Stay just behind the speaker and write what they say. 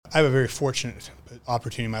I have a very fortunate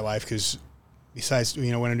opportunity in my life because besides,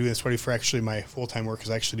 when I'm doing this for actually my full-time work is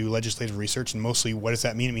I actually do legislative research, and mostly what does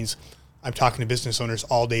that mean? It means I'm talking to business owners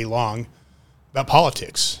all day long about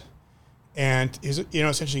politics. And it's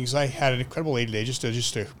interesting because I had an incredible lady today,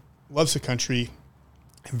 just loves the country,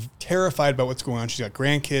 terrified about what's going on. She's got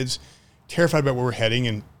grandkids, terrified about where we're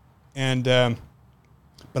heading,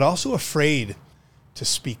 but also afraid to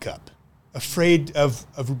speak up, afraid of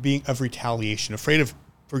retaliation, afraid of,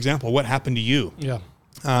 for example, what happened to you. Yeah.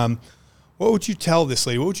 What would you tell this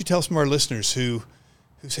lady? What would you tell some of our listeners who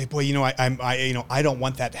say, boy, I don't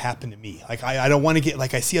want that to happen to me. Like, I don't want to get,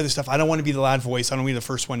 like, I see other stuff. I don't want to be the loud voice. I don't want to be the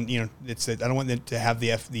first one, I don't want them to have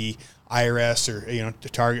the IRS or, to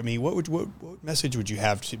target me. What message would you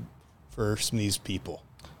have for some of these people?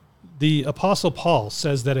 The Apostle Paul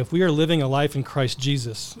says that if we are living a life in Christ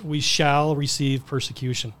Jesus, we shall receive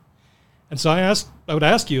persecution. And so I would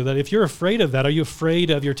ask you that if you're afraid of that, are you afraid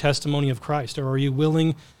of your testimony of Christ, or are you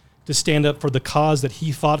willing to stand up for the cause that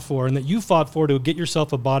he fought for and that you fought for to get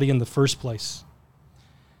yourself a body in the first place?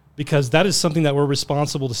 Because that is something that we're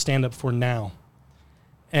responsible to stand up for now.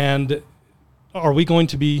 And are we going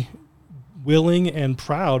to be willing and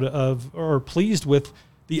proud of or pleased with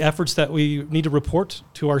the efforts that we need to report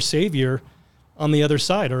to our Savior on the other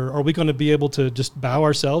side? Or are we going to be able to just bow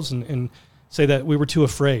ourselves and say that we were too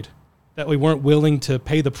afraid, that we weren't willing to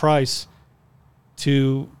pay the price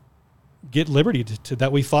to get liberty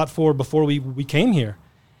that we fought for before we came here,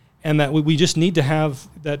 and that we just need to have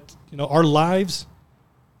that, our lives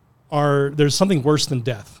there's something worse than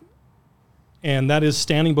death, and that is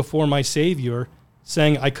standing before my Savior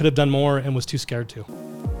saying I could have done more and was too scared to.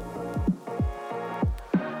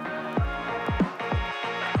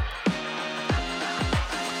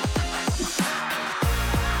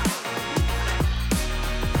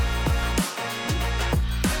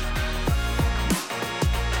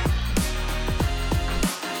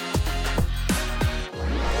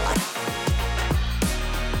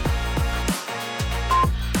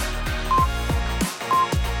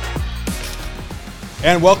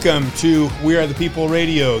 And welcome to We Are the People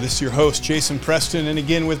Radio. This is your host, Jason Preston, and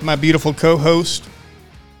again with my beautiful co-host.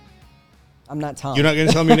 I'm not Tom. You're not going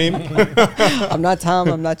to tell me your name? I'm not Tom.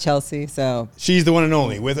 I'm not Chelsea. So she's the one and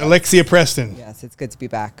only with Alexia Preston. Yes, it's good to be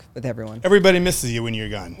back with everyone. Everybody misses you when you're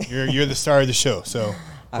gone. You're the star of the show, so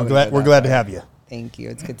we're glad to have you. Thank you.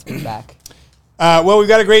 It's good to be back. Well, we've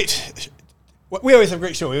got a great. We always have a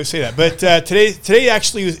great show. We always say that, but today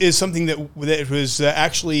actually is something that was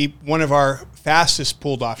actually one of our fastest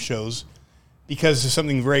pulled off shows because of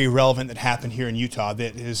something very relevant that happened here in Utah.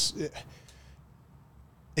 That it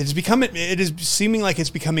is seeming like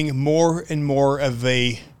it's becoming more and more of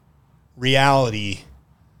a reality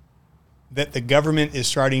that the government is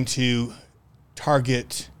starting to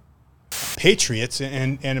target patriots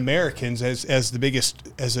and Americans as the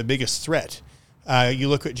biggest threat. You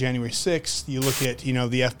look at January 6th, you look at, the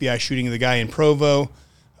FBI shooting the guy in Provo.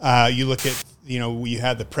 You look at, you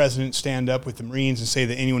had the president stand up with the Marines and say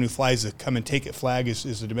that anyone who flies the come and take it flag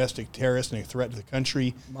is a domestic terrorist and a threat to the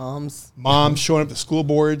country. Moms showing up at school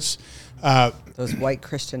boards. Those white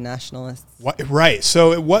Christian nationalists. Right.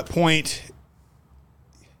 So at what point,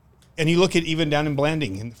 and you look at even down in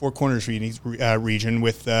Blanding in the Four Corners region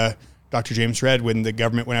with Dr. James Redd, when the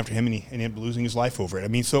government went after him and he ended up losing his life over it. I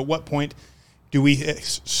mean, so at what point do we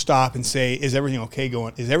stop and say, is everything okay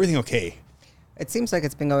going? Is everything okay? It seems like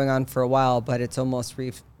it's been going on for a while, but it's almost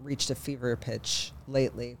reached a fever pitch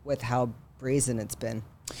lately with how brazen it's been.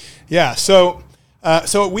 Yeah. So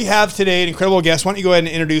we have today an incredible guest. Why don't you go ahead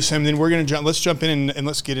and introduce him? Then we're going to let's jump in and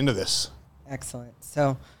let's get into this. Excellent.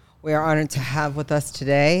 So we are honored to have with us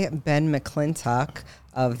today Ben McClintock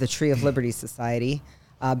of the Tree of Liberty Society.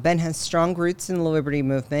 Ben has strong roots in the Liberty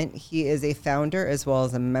movement. He is a founder as well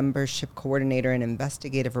as a membership coordinator and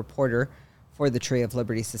investigative reporter for the Tree of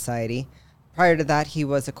Liberty Society. Prior to that, he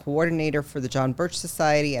was a coordinator for the John Birch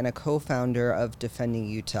Society and a co-founder of Defending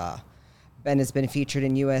Utah. Ben has been featured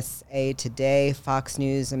in USA Today, Fox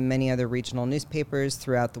News, and many other regional newspapers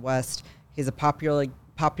throughout the West. He's a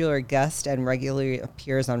popular guest and regularly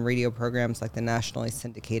appears on radio programs like the nationally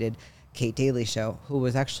syndicated Kate Daly Show, who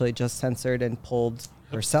was actually just censored and pulled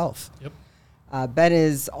herself. Yep. Ben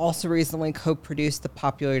has also recently co-produced the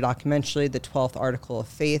popular documentary, The 12th Article of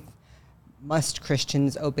Faith, Must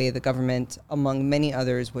Christians Obey the Government, among many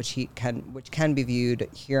others, which can be viewed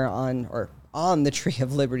here on the Tree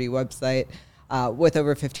of Liberty website. With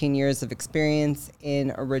over 15 years of experience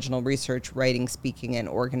in original research, writing, speaking, and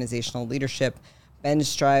organizational leadership, Ben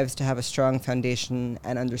strives to have a strong foundation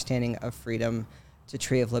and understanding of freedom to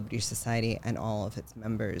Tree of Liberty Society and all of its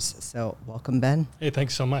members. So welcome, Ben. Hey,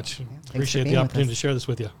 thanks so much. Yeah, Appreciate the opportunity to share this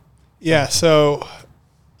with you. Yeah. So,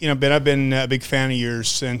 Ben, I've been a big fan of yours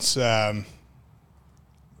since, for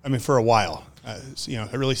a while.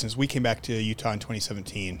 Really since we came back to Utah in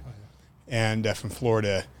 2017, and from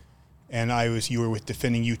Florida, and you were with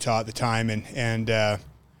Defending Utah at the time, and I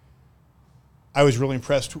was really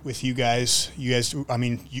impressed with you guys. You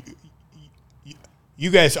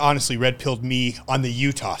guys honestly red-pilled me on the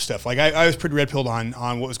Utah stuff. Like I was pretty red-pilled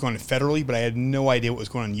on what was going on federally, but I had no idea what was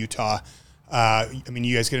going on in Utah.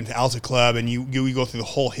 You guys get into Alta Club, and you go through the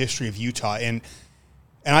whole history of Utah, and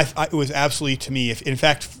it was absolutely, to me, in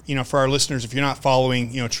fact, for our listeners, if you're not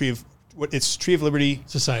following, Tree of Liberty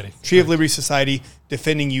Society, Tree of Liberty Society,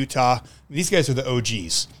 Defending Utah. These guys are the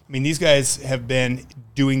OGs. These guys have been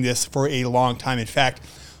doing this for a long time. In fact,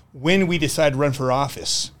 when we decided to run for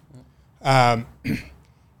office, our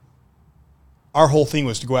whole thing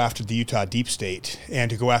was to go after the Utah deep state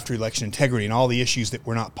and to go after election integrity and all the issues that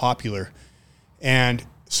were not popular. And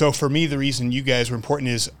so for me, the reason you guys were important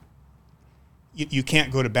is you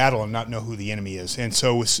can't go to battle and not know who the enemy is. And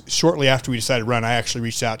so shortly after we decided to run, I actually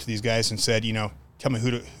reached out to these guys and said, tell me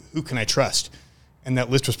who can I trust? And that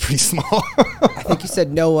list was pretty small. I think you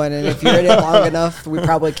said no one, and if you're in it long enough, we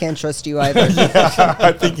probably can't trust you either. Yeah,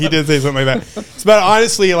 I think he did say something like that. But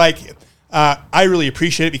honestly, I really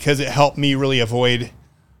appreciate it because it helped me really avoid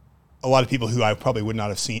a lot of people who I probably would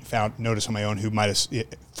not have noticed on my own, who might have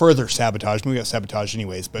further sabotaged me. We got sabotaged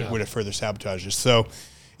anyways, but would have further sabotaged us. So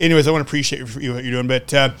anyways, I want to appreciate what you're doing.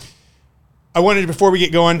 But I wanted, before we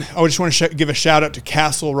get going, I just want to give a shout out to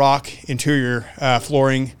Castle Rock Interior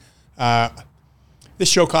Flooring. This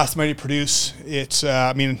show costs money to produce. It's,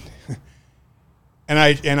 and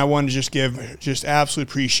I wanted to just give just absolute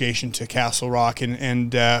appreciation to Castle Rock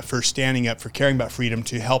and for standing up, for caring about freedom,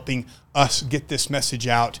 to helping us get this message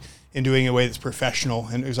out and doing it in a way that's professional.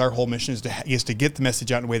 And it was our whole mission is to get the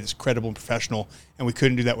message out in a way that's credible and professional. And we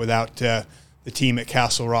couldn't do that without the team at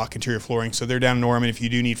Castle Rock Interior Flooring. So they're down in Norman. If you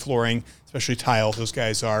do need flooring, especially tile, those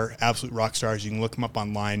guys are absolute rock stars. You can look them up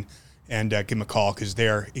online and give them a call because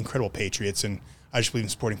they're incredible patriots. And I just believe in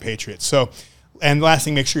supporting patriots. So, and last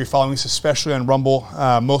thing, make sure you're following us, especially on Rumble.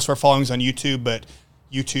 Most of our following is on YouTube, but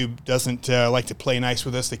YouTube doesn't like to play nice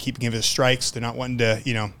with us. They keep giving us strikes. They're not wanting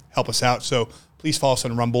to, help us out. So please follow us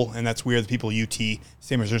on Rumble, and that's We Are the People UT,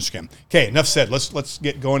 same as Instagram. Okay, enough said. Let's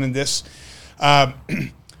get going in this. I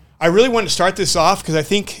really wanted to start this off because I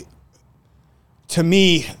think, to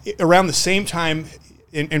me, around the same time,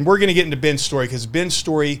 and we're going to get into Ben's story, because Ben's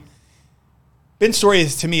story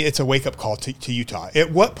is, to me, it's a wake-up call to Utah.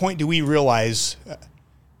 At what point do we realize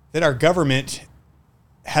that our government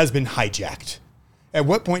has been hijacked? At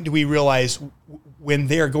what point do we realize when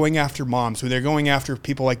they are going after moms, when they're going after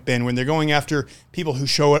people like Ben, when they're going after people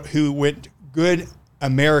who went good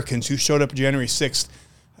Americans who showed up January 6th,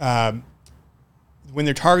 when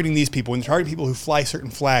they're targeting these people, when they're targeting people who fly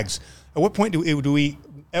certain flags, at what point do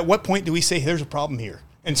we say, there's a problem here,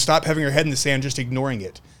 and stop having our head in the sand, just ignoring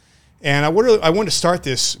it? And I want to start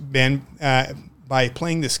this, Ben, by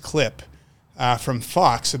playing this clip from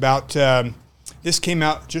Fox about, this came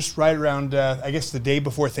out just right around, I guess, the day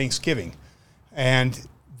before Thanksgiving. And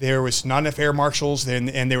there was not enough air marshals,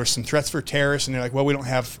 and there were some threats for terrorists, and they're like, well, we don't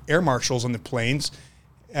have air marshals on the planes.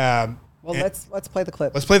 Let's play the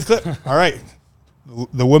clip. Let's play the clip. All right.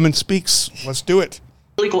 The woman speaks. Let's do it.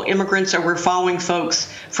 Illegal immigrants, or we're following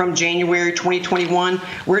folks from January 2021.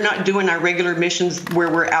 We're not doing our regular missions where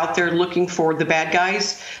we're out there looking for the bad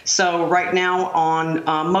guys. So right now on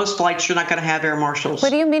most flights, you're not going to have air marshals.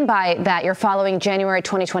 What do you mean by that? You're following January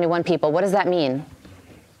 2021 people. What does that mean?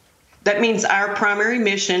 That means our primary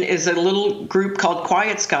mission is a little group called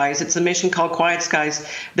Quiet Skies. It's a mission called Quiet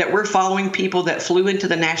Skies that we're following people that flew into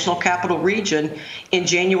the National Capital Region in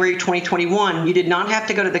January 2021. You did not have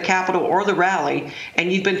to go to the Capitol or the rally,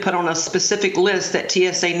 and you've been put on a specific list that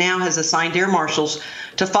TSA now has assigned air marshals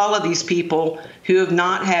to follow these people who have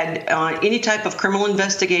not had any type of criminal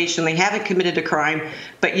investigation. They haven't committed a crime,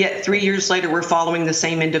 but yet 3 years later, we're following the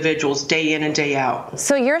same individuals day in and day out.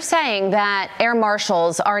 So you're saying that air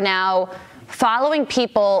marshals are now following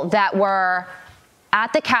people that were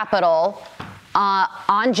at the Capitol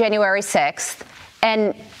on January 6th,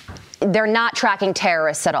 and they're not tracking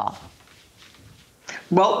terrorists at all?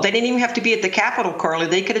 Well, they didn't even have to be at the Capitol, Carly.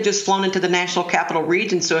 They could have just flown into the National Capital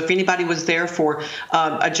Region. So if anybody was there for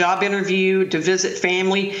a job interview, to visit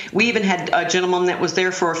family, we even had a gentleman that was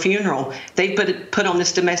there for a funeral. They put on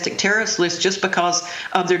this domestic terrorist list just because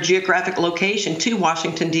of their geographic location to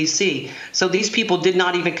Washington, D.C. So these people did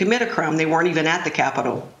not even commit a crime. They weren't even at the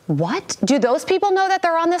Capitol. What? Do those people know that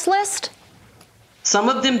they're on this list? Some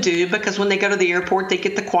of them do, because when they go to the airport, they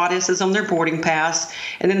get the quad S's on their boarding pass,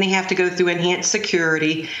 and then they have to go through enhanced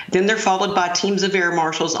security. Then they're followed by teams of air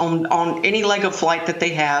marshals on any leg of flight that they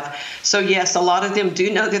have. So yes, a lot of them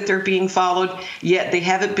do know that they're being followed, yet they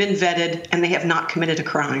haven't been vetted and they have not committed a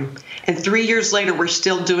crime. And 3 years later, we're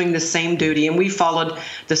still doing the same duty, and we followed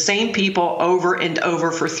the same people over and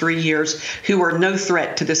over for 3 years who are no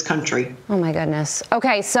threat to this country. Oh my goodness.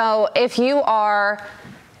 Okay, so if you are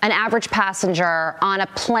an average passenger on a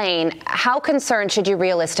plane, how concerned should you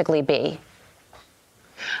realistically be?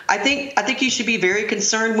 I think you should be very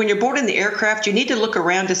concerned. When you're boarding the aircraft, you need to look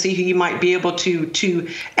around to see who you might be able to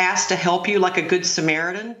ask to help you, like a good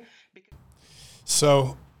Samaritan.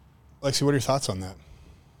 So, Lexi, what are your thoughts on that?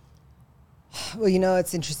 Well,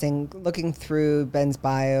 it's interesting looking through Ben's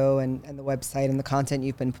bio and the website and the content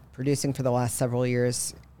you've been producing for the last several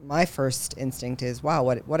years. My first instinct is, wow,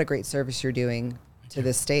 what a great service you're doing to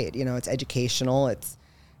this state. It's educational.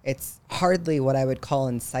 It's hardly what I would call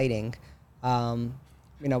inciting.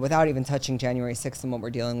 Without even touching January 6th and what we're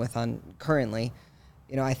dealing with on currently,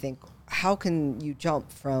 I think, how can you jump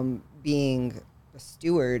from being a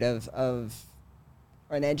steward of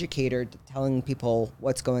or an educator telling people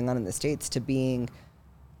what's going on in the States to being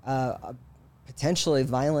a potentially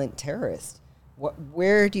violent terrorist?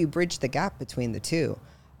 Where do you bridge the gap between the two?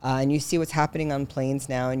 And you see what's happening on planes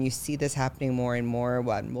now, and you see this happening more and more.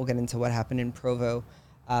 We'll get into what happened in Provo,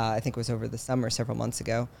 I think it was over the summer, several months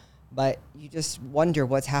ago. But you just wonder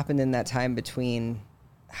what's happened in that time between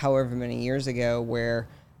however many years ago, where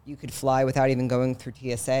you could fly without even going through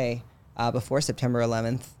TSA before September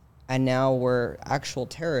 11th. And now we're actual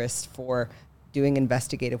terrorists for doing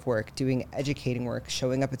investigative work, doing educating work,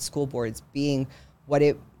 showing up at school boards, being what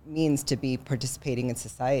it means to be participating in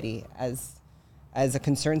society as a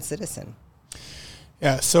concerned citizen.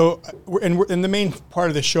 Yeah, so we're in the main part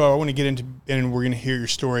of the show, I want to get into, and we're going to hear your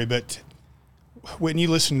story, but when you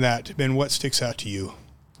listen to that, Ben, what sticks out to you?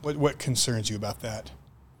 What concerns you about that?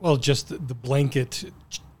 Well, just the blanket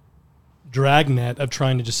dragnet of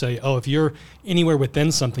trying to just say, oh, if you're anywhere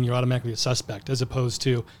within something, you're automatically a suspect, as opposed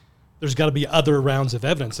to there's got to be other rounds of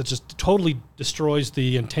evidence. That just totally destroys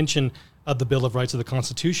the intention of the Bill of Rights of the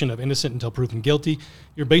Constitution of innocent until proven guilty.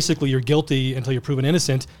 You're guilty until you're proven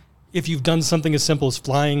innocent if you've done something as simple as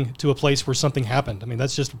flying to a place where something happened. I mean,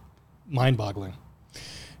 that's just mind-boggling.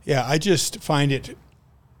 Yeah, I just find it,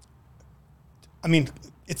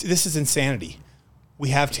 this is insanity. We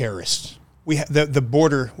have terrorists. We have the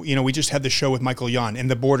border, we just had the show with Michael Yon, and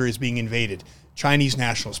the border is being invaded. Chinese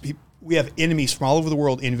nationals. We have enemies from all over the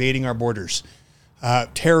world invading our borders.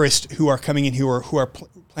 Terrorists who are coming in who are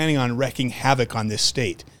planning on wreaking havoc on this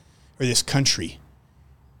state or this country.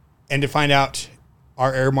 And to find out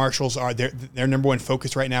our air marshals are their number one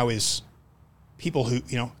focus right now is people who,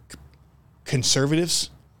 conservatives.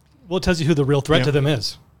 Well, it tells you who the real threat to them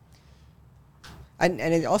is. And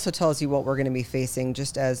it also tells you what we're going to be facing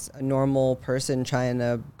just as a normal person trying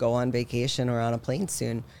to go on vacation or on a plane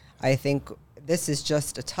soon. I think this is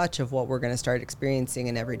just a touch of what we're going to start experiencing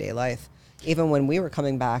in everyday life. Even when we were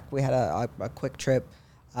coming back, we had a quick trip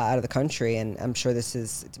out of the country, and I'm sure this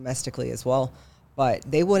is domestically as well. But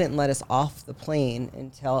they wouldn't let us off the plane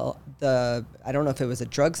until I don't know if it was a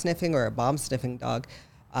drug sniffing or a bomb sniffing dog,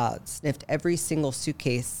 sniffed every single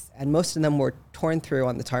suitcase, and most of them were torn through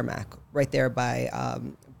on the tarmac right there by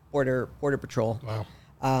Border Patrol.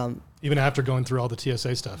 Wow. Even after going through all the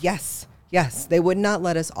TSA stuff. Yes. They would not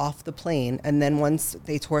let us off the plane. And then once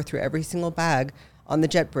they tore through every single bag on the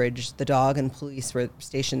jet bridge, the dog and police were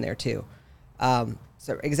stationed there too.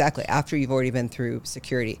 So exactly, after you've already been through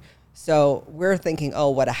security. So we're thinking, oh,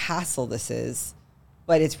 what a hassle this is.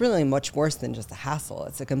 But it's really much worse than just a hassle.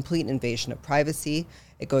 It's a complete invasion of privacy.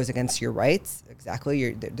 It goes against your rights.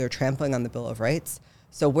 Exactly. They're trampling on the Bill of Rights.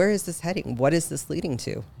 So where is this heading? What is this leading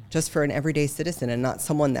to? Just for an everyday citizen and not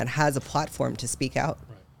someone that has a platform to speak out.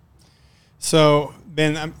 Right. So,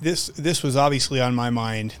 Ben, this was obviously on my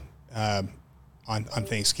mind on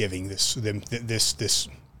Thanksgiving. This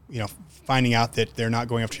finding out that they're not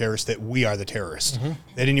going after terrorists, that we are the terrorists.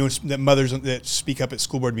 Mm-hmm. That mothers that speak up at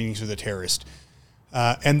school board meetings are the terrorists.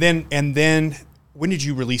 And then, when did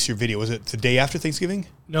you release your video? Was it the day after Thanksgiving?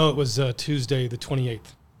 No, it was Tuesday, the 28th.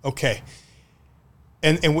 Okay.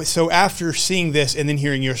 And so after seeing this and then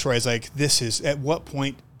hearing your story, I was like, at what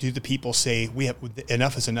point do the people say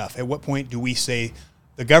enough is enough? At what point do we say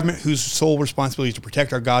the government, whose sole responsibility is to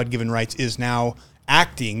protect our God-given rights, is now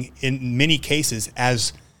acting in many cases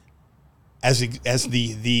as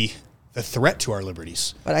the threat to our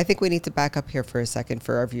liberties? But I think we need to back up here for a second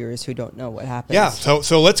for our viewers who don't know what happened. Yeah.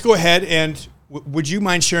 So let's go ahead and Would you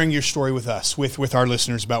mind sharing your story with us, with our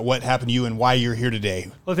listeners, about what happened to you and why you're here today?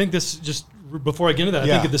 Well, I think this, just before I get into that,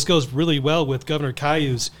 Yeah. I think that this goes really well with Governor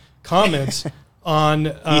Cayu's comments on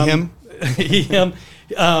him,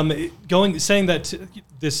 saying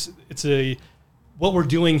that what we're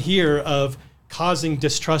doing here of causing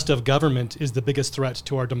distrust of government is the biggest threat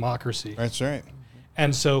to our democracy. That's right.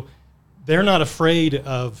 And so they're not afraid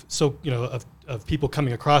of people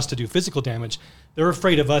coming across to do physical damage. They're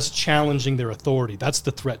afraid of us challenging their authority. That's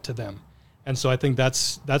the threat to them. And so I think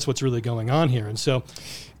that's what's really going on here. And so,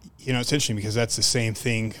 you know, it's interesting because that's the same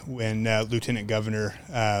thing when Lieutenant Governor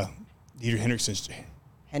Dieter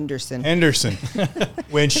Henderson,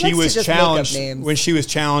 when she was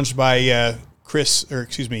challenged by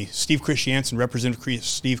Steve Christiansen, Representative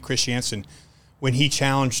Steve Christiansen, when he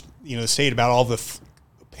challenged the state about all the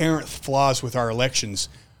apparent flaws with our elections.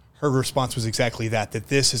 Her response was exactly that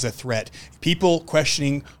this is a threat. People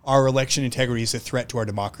questioning our election integrity is a threat to our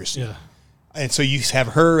democracy. yeah. And so you have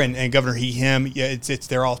her and Governor him. Yeah,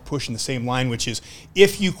 they're all pushing the same line, which is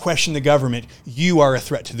if you question the government, you are a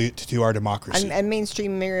threat to our democracy. And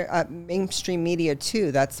mainstream media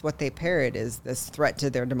too. That's what they parrot, is this threat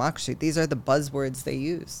to their democracy. These are the buzzwords they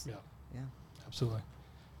use. Yeah, absolutely.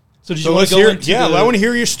 So did you want to go into I want to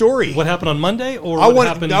hear your story. What happened on Monday, or I want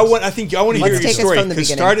happened? to hear your story.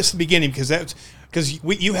 Start us at the beginning, because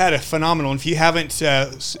you had a phenomenal. And if you haven't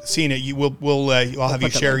seen it, I'll have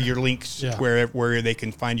you share your links where they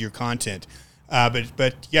can find your content.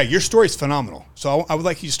 But your story is phenomenal. So I would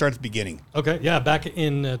like you to start at the beginning. Okay, yeah. Back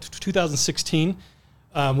in 2016,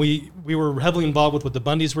 we were heavily involved with what the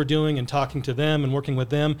Bundys were doing and talking to them and working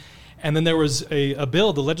with them. And then there was a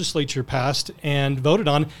bill the legislature passed and voted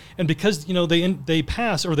on, and because they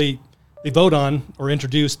pass or they vote on or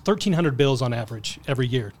introduce 1,300 bills on average every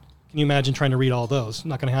year. Can you imagine trying to read all those?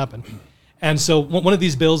 Not going to happen. And so one of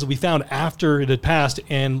these bills that we found after it had passed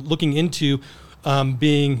and looking into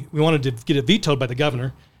we wanted to get it vetoed by the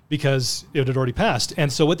governor because it had already passed.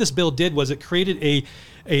 And so what this bill did was it created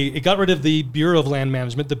it got rid of the Bureau of Land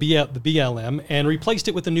Management, the BLM, and replaced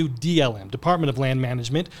it with a new DLM, Department of Land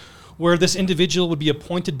Management, where this individual would be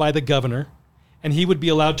appointed by the governor, and he would be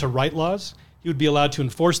allowed to write laws. He would be allowed to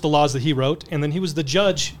enforce the laws that he wrote, and then he was the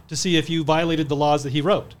judge to see if you violated the laws that he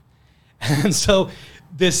wrote. And so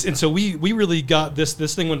we really got this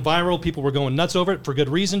thing went viral. People were going nuts over it for good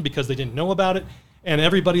reason because they didn't know about it. And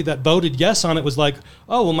everybody that voted yes on it was like,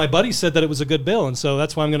 oh, well, my buddy said that it was a good bill, and so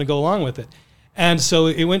that's why I'm going to go along with it. And so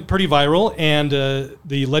it went pretty viral, and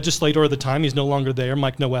the legislator at the time, he's no longer there,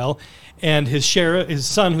 Mike Noel, and his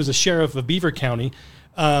son, who's a sheriff of Beaver County,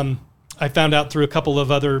 I found out through a couple of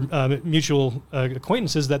other mutual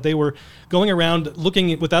acquaintances that they were going around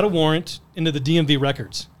looking without a warrant into the DMV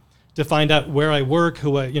records to find out where I work,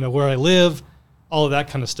 where I live, all of that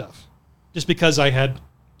kind of stuff, just because I had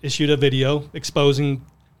issued a video exposing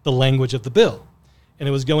the language of the bill, and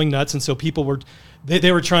it was going nuts. And so people were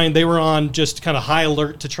on just kind of high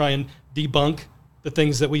alert to try and debunk the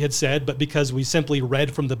things that we had said, but because we simply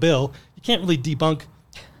read from the bill, you can't really debunk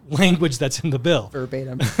language that's in the bill.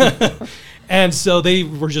 Verbatim. And so they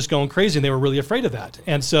were just going crazy, and they were really afraid of that.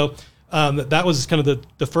 And so that was kind of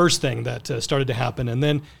the first thing that started to happen. And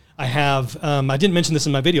then I didn't mention this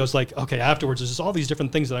in my video. It's like, okay, afterwards, there's just all these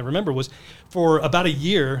different things that I remember was for about a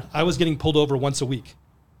year, I was getting pulled over once a week,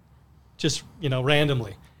 just,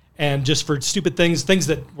 randomly. And just for stupid things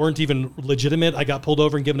that weren't even legitimate. I got pulled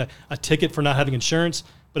over and given a ticket for not having insurance.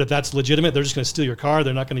 But if that's legitimate, they're just going to steal your car.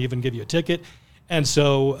 They're not going to even give you a ticket. And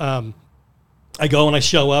so I go and I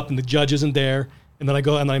show up, and the judge isn't there. And then I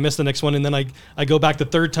go and I miss the next one. And then I go back the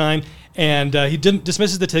third time, and he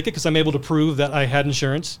dismisses the ticket because I'm able to prove that I had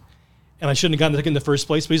insurance. And I shouldn't have gotten the ticket in the first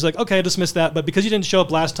place. But he's like, okay, I dismissed that. But because you didn't show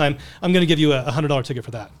up last time, I'm going to give you a $100 ticket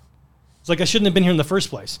for that. It's like I shouldn't have been here in the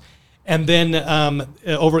first place. And then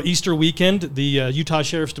over Easter weekend, the Utah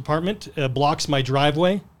Sheriff's Department blocks my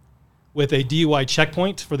driveway with a DUI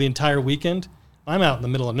checkpoint for the entire weekend. I'm out in the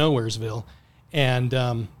middle of Nowheresville. And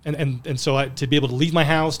so to be able to leave my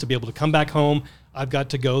house, to be able to come back home, I've got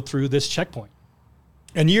to go through this checkpoint.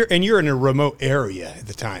 And you're in a remote area at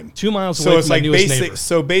the time, 2 miles away from my newest neighbor.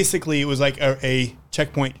 So basically, it was like a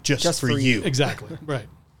checkpoint just for you. Exactly. Right.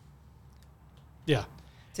 Yeah.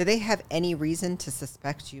 Do they have any reason to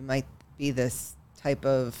suspect you might be this type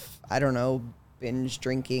of, I don't know, binge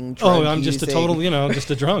drinking, drug I'm just a total, just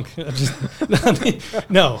a drunk. There's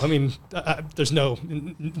no,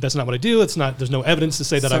 that's not what I do. There's no evidence to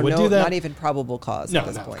say that I would do that. Not even probable cause at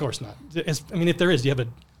this point. No, of course not. If there is, do you have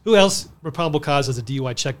who else for probable cause has a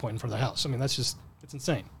DUI checkpoint in front of their house? I mean, it's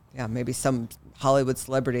insane. Yeah, maybe some Hollywood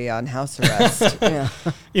celebrity on house arrest. Yeah.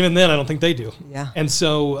 Even then, I don't think they do. Yeah. And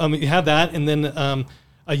so you have that, and then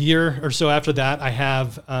a year or so after that, I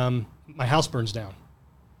have my house burns down.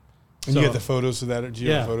 And you had the photos of that? Do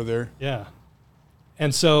you have a photo there? Yeah.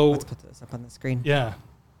 And so... Let's put those up on the screen. Yeah.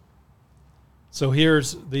 So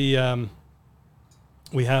here's the...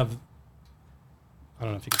 we have... I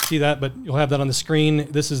don't know if you can see that, but you'll have that on the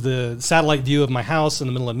screen. This is the satellite view of my house in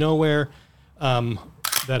the middle of nowhere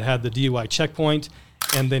that had the DUI checkpoint.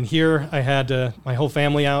 And then here I had my whole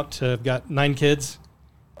family out. I've got 9 kids,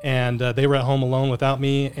 and they were at home alone without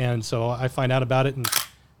me. And so I find out about it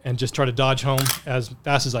and just try to dodge home as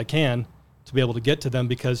fast as I can to be able to get to them,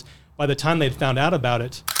 because by the time they'd found out about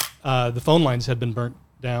it, the phone lines had been burnt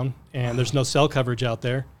down, and there's no cell coverage out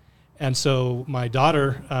there. And so my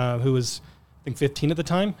daughter, who was, I think, 15 at the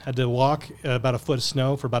time, had to walk about a foot of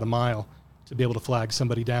snow for about a mile to be able to flag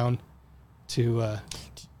somebody down to...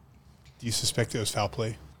 Do you suspect it was foul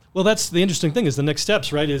play? Well, that's the interesting thing, is the next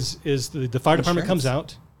steps, right, is the fire department comes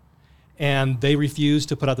out, and they refuse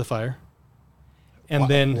to put out the fire. And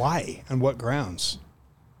then... Why? On what grounds?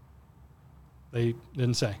 They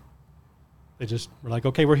didn't say. They just were like,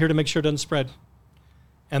 okay, we're here to make sure it doesn't spread.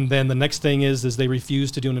 And then the next thing is they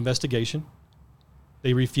refuse to do an investigation.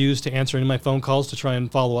 They refuse to answer any of my phone calls to try and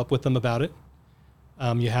follow up with them about it.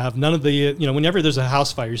 You have none of the, whenever there's a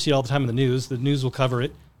house fire, you see it all the time in the news will cover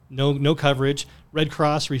it. No coverage. Red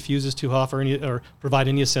Cross refuses to offer any or provide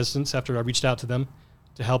any assistance after I reached out to them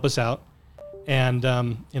to help us out. And,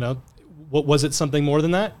 what was it, something more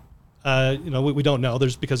than that? We don't know.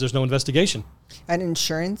 Because there's no investigation. And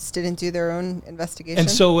insurance didn't do their own investigation? And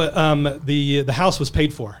so the house was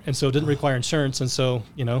paid for, and so it didn't require insurance. And so,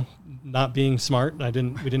 not being smart, we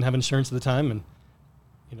didn't have insurance at the time, and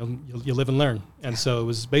you live and learn. And so it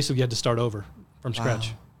was basically you had to start over from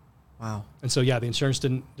scratch. Wow. And so the insurance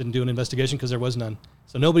didn't do an investigation because there was none.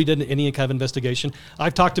 So nobody did any kind of investigation.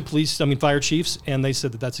 I've talked to fire chiefs, and they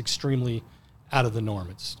said that that's extremely out of the norm.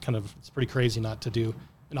 It's pretty crazy not to do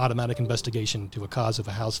an automatic investigation to a cause of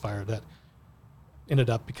a house fire that ended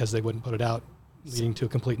up because they wouldn't put it out, leading to a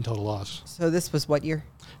complete and total loss. So this was what year?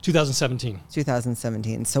 2017.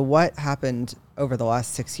 2017. So what happened over the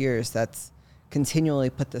last 6 years that's continually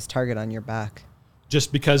put this target on your back?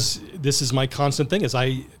 Just because this is my constant thing, is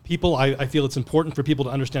I feel it's important for people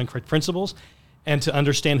to understand correct principles and to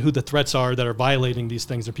understand who the threats are that are violating these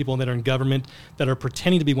things. There are people that are in government that are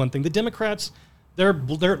pretending to be one thing. The Democrats, they're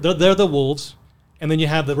the wolves. And then you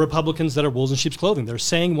have the Republicans that are wolves in sheep's clothing. They're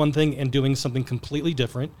saying one thing and doing something completely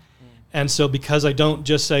different. And so because I don't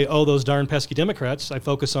just say, oh, those darn pesky Democrats, I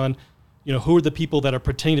focus on, who are the people that are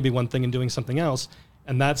pretending to be one thing and doing something else.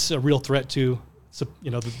 And that's a real threat to,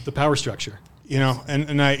 the power structure.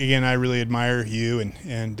 And I really admire you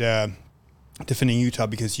and defending Utah,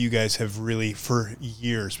 because you guys have really, for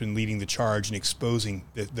years, been leading the charge and exposing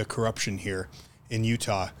the corruption here in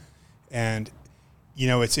Utah. And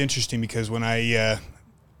it's interesting because when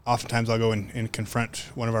oftentimes I'll go and confront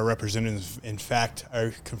one of our representatives. In fact,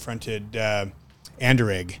 I confronted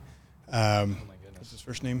Anderegg. What's his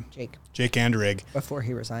first name? Jake Anderegg. Before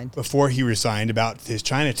he resigned. About his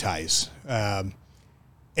China ties. And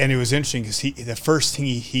it was interesting because the first thing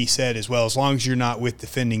he said is, well, as long as you're not with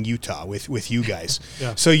defending Utah, with you guys.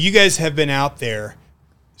 Yeah. So you guys have been out there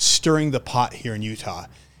stirring the pot here in Utah.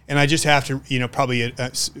 And I just have to, probably...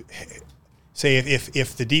 say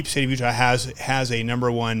if the deep state of Utah has a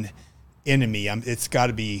number one enemy, it's got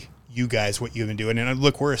to be you guys, what you've been doing. And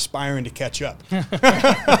look, we're aspiring to catch up.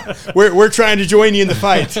 we're trying to join you in the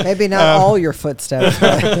fight. Maybe not all your footsteps.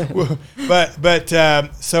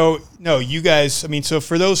 but so no, you guys. I mean, so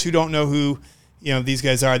for those who don't know who these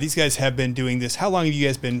guys are, these guys have been doing this. How long have you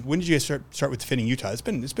guys been? When did you guys start with defending Utah? It's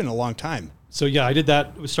been a long time. So yeah, I did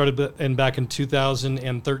that. We started back in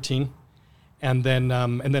 2013, and then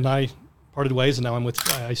I parted ways, and now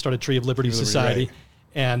I started Tree of Liberty Society. Right.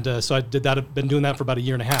 And so I did that. I've been doing that for about a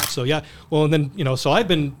year and a half. So yeah, well, and then, so I've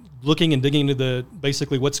been looking and digging into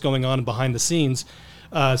basically what's going on behind the scenes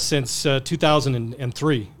since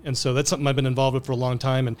 2003. And so that's something I've been involved with for a long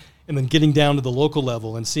time. And then getting down to the local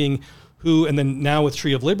level and seeing who, and then now with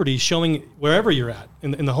Tree of Liberty, showing wherever you're at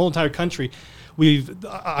in the whole entire country,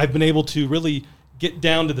 I've been able to really get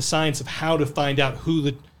down to the science of how to find out who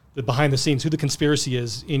the behind the scenes, who the conspiracy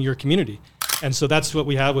is in your community. And so that's what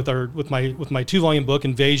we have with my 2-volume book,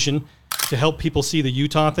 Invasion, to help people see the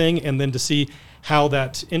Utah thing, and then to see how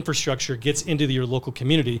that infrastructure gets into your local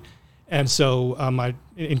community. And so I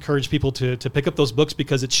encourage people to pick up those books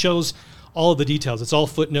because it shows all of the details. It's all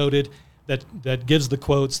footnoted, that gives the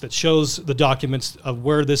quotes, that shows the documents of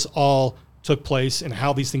where this all took place and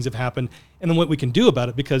how these things have happened, and then what we can do about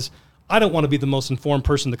it, because I don't want to be the most informed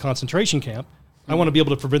person in the concentration camp. I want to be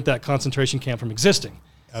able to prevent that concentration camp from existing.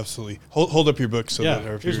 Absolutely. Hold up your book so that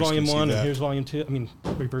our here's viewers volume can see 1 and that. here's volume 2. I mean,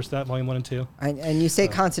 reverse that, volume 1 and 2. And you say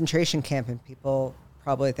concentration camp, and people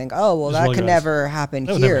probably think, oh, well, that Israeli could guys. never happen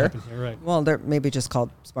That would here. never happen here, right. Well, they're maybe just called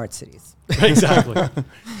smart cities. Exactly. All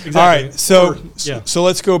right, so yeah. so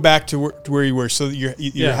let's go back to where you were. So your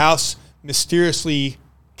Yeah. house mysteriously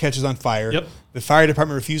catches on fire. Yep. The fire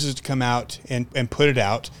department refuses to come out and put it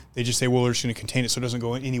out. They just say, well, we're just going to contain it so it doesn't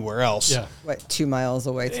go anywhere else. Yeah. What, 2 miles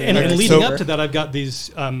away? Through And the leading So- up to that, I've got these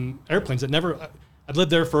airplanes that never. I've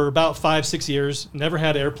lived there for about 5-6 years. Never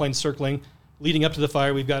had airplanes circling. Leading up to the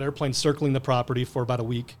fire, we've got airplanes circling the property for about a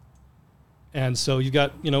week, and so you've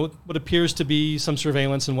got what appears to be some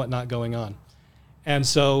surveillance and whatnot going on, and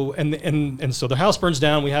so and so the house burns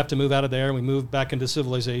down. We have to move out of there, and we move back into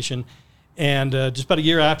civilization. And just about a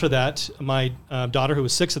year after that, my daughter, who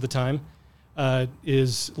was 6 at the time,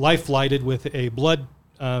 is life flighted with a blood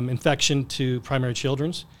infection to Primary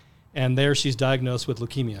Children's, and there she's diagnosed with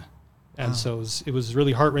leukemia. And so it was a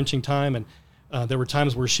really heart-wrenching time, and there were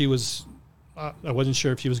times where she was, I wasn't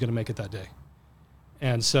sure if she was going to make it that day.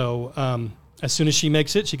 And so as soon as she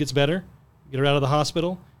makes it, she gets better, get her out of the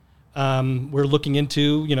hospital. We're looking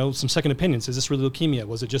into, some second opinions. Is this really leukemia?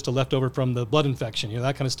 Was it just a leftover from the blood infection?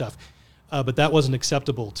 That kind of stuff. But that wasn't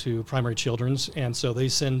acceptable to Primary Children's, and so they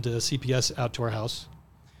send CPS out to our house,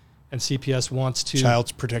 and CPS wants to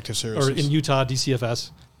Child Protective Services. or in Utah,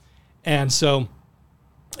 DCFS, and so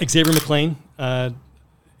Xavier McLean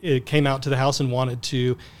it came out to the house and wanted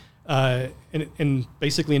to, and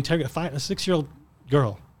basically interrogate a 6-year-old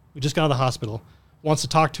girl who just got out of the hospital, wants to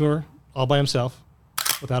talk to her all by himself,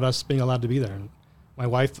 without us being allowed to be there. And my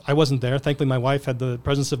wife, I wasn't there. Thankfully, my wife had the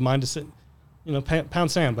presence of mind to sit, pound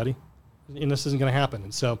sand, buddy. And this isn't going to happen.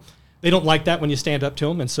 And so they don't like that when you stand up to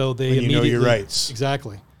them. And so they When you know immediately your rights.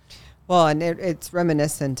 Exactly. Well, and it's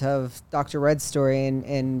reminiscent of Dr. Red's story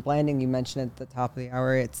in Blanding. You mentioned at the top of the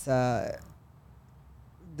hour. It's the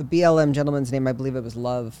BLM gentleman's name. I believe it was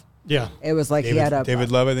Love. Yeah. It was like he had a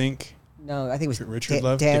David Love, I think. No, I think it was Richard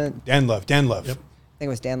Love. Dan Love. Dan Love. Yep. I think it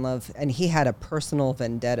was Dan Love, and he had a personal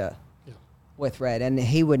vendetta Yeah. with Red, and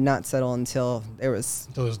he would not settle until there was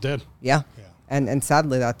Until it was dead. yeah. Yeah. And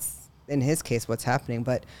sadly, that's in his case what's happening.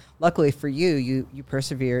 But luckily for you, you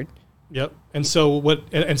persevered. Yep. And so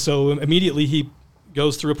so immediately he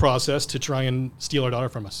goes through a process to try and steal our daughter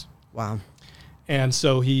from us. Wow. And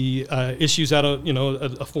so he issues out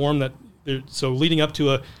a form that, so leading up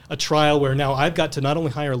to a trial where now I've got to not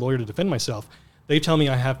only hire a lawyer to defend myself, they tell me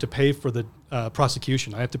I have to pay for the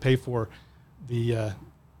prosecution. I have to pay for the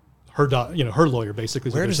her lawyer, basically.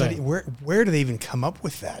 Is what Where they're does that? saying. Where do they even come up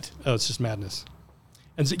with that? Oh, it's just madness.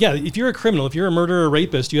 And so, yeah, if you're a criminal, if you're a murderer or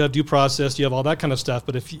rapist, you have due process, you have all that kind of stuff.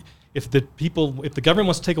 But if the government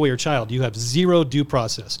wants to take away your child, you have zero due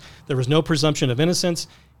process. There was no presumption of innocence.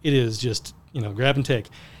 It is just grab and take.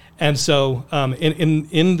 And so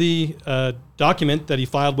in the document that he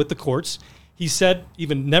filed with the courts, he said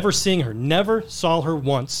even never seeing her, never saw her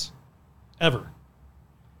once, ever.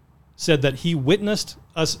 Said that he witnessed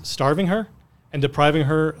us starving her and depriving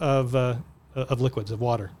her of liquids, of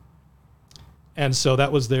water. And so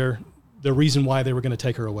that was the reason why they were going to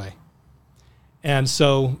take her away. And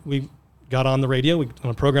so we got on the radio, on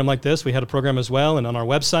a program like this. We had a program as well, and on our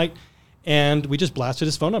website, and we just blasted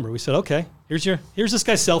his phone number. We said, okay, here's this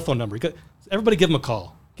guy's cell phone number. Everybody give him a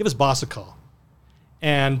call. Give his boss a call.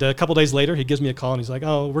 And a couple days later, he gives me a call, and he's like,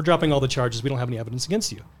 oh, we're dropping all the charges. We don't have any evidence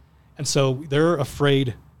against you. And so they're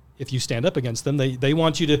afraid if you stand up against them. They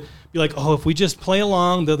want you to be like, oh, if we just play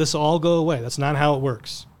along, this will all go away. That's not how it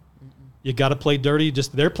works. You got to play dirty.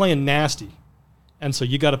 They're playing nasty. And so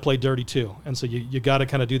you got to play dirty too. And so you got to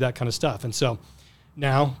kind of do that kind of stuff. And so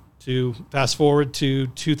now to fast forward to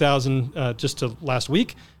just to last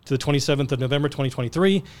week, to the 27th of November,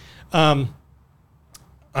 2023, I'm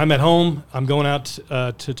at home. I'm going out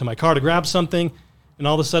to my car to grab something. And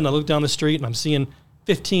all of a sudden I look down the street and I'm seeing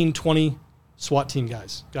 15, 20 SWAT team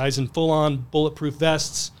guys in full-on bulletproof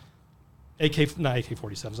vests, not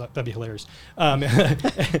AK-47s, that'd be hilarious,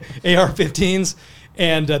 AR-15s,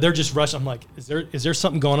 and they're just rushing. I'm like, is there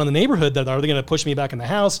something going on in the neighborhood? Are they going to push me back in the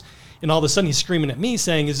house? And all of a sudden he's screaming at me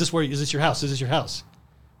saying, is this your house? Is this your house?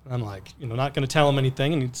 And I'm like, not going to tell him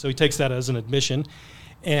anything. And so he takes that as an admission.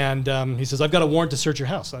 And he says, I've got a warrant to search your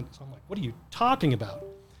house. So I'm like, what are you talking about?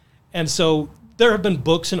 And so there have been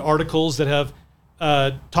books and articles that have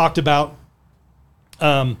talked about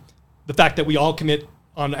the fact that we all commit,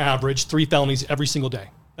 on average, 3 felonies every single day.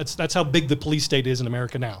 That's how big the police state is in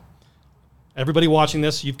America now. Everybody watching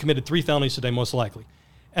this, you've committed 3 felonies today, most likely.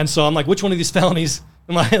 And so I'm like, which one of these felonies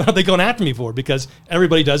are they going after me for? Because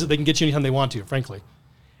everybody does it. They can get you anytime they want to, frankly.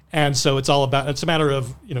 And so it's a matter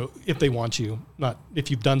of, if they want you, not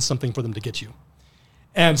if you've done something for them to get you.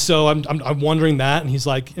 And so I'm wondering that. And he's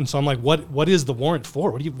like, and so I'm like, what is the warrant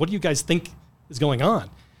for? What do you guys think is going on?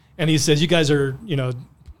 And he says, you guys are,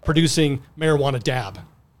 producing marijuana dab.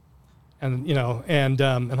 And, and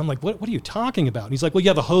I'm like, what are you talking about? And he's like, well, you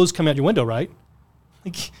have a hose coming out your window, right?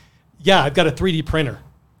 Like, yeah, I've got a 3D printer.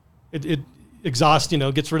 It exhausts,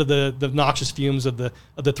 gets rid of the noxious fumes of the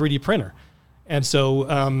 3D printer. And so,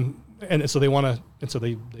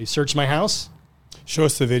 they searched my house. Show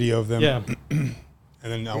us the video of them. Yeah. And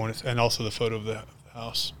then and also the photo of the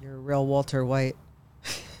house. You're a real Walter White.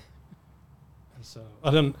 So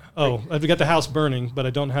I've got the house burning, but I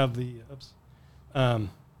don't have the,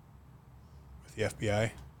 With the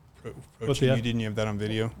FBI approaching you, didn't you have that on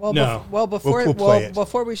video? Well, no.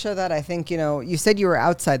 Before we show that, I think, you said you were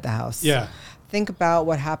outside the house. Yeah. Think about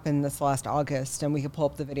what happened this last August, and we could pull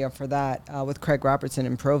up the video for that with Craig Robertson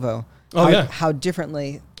in Provo. How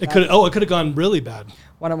differently it could have gone really bad.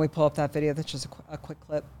 Why don't we pull up that video? That's just a quick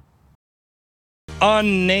clip.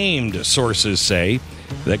 Unnamed sources say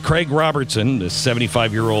that Craig Robertson, the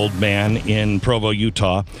 75-year-old man in Provo,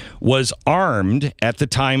 Utah, was armed at the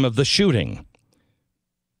time of the shooting.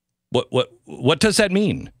 What does that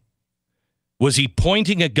mean? Was he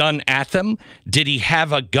pointing a gun at them? Did he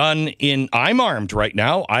have a gun in? I'm armed right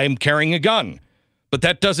now. I'm carrying a gun. But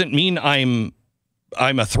that doesn't mean I'm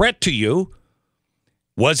a threat to you.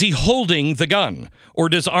 Was he holding the gun? Or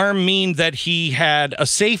does arm mean that he had a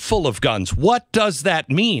safe full of guns? What does that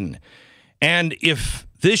mean? And if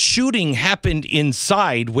this shooting happened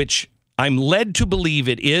inside, which I'm led to believe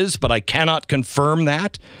it is, but I cannot confirm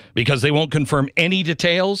that because they won't confirm any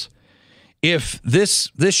details. If this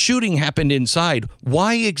shooting happened inside,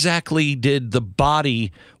 why exactly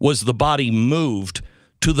was the body moved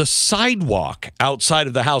to the sidewalk outside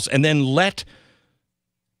of the house and then let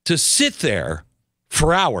to sit there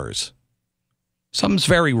for hours? Something's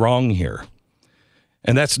very wrong here.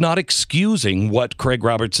 And that's not excusing what Craig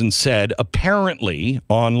Robertson said, apparently,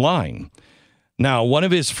 online. Now, one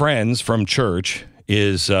of his friends from church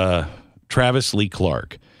is Travis Lee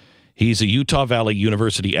Clark. He's a Utah Valley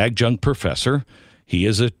University adjunct professor. He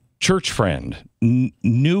is a church friend,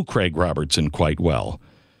 knew Craig Robertson quite well.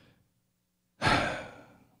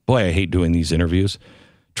 Boy, I hate doing these interviews.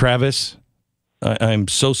 Travis, I'm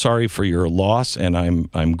so sorry for your loss, and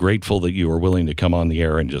I'm grateful that you are willing to come on the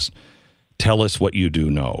air and just tell us what you do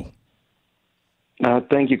know.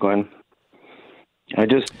 Thank you, Glenn. I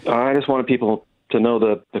just wanted people to know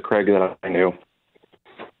the Craig that I knew.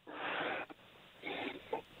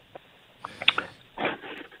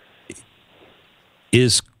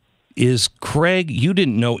 Is Craig, you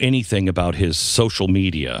didn't know anything about his social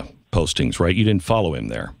media postings, right? You didn't follow him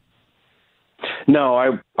there. No,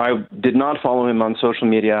 I did not follow him on social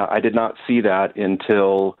media. I did not see that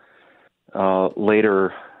until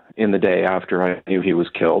later in the day after I knew he was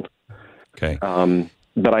killed. Okay.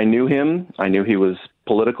 But I knew him. I knew he was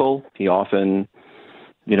political. He often,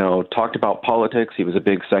 talked about politics. He was a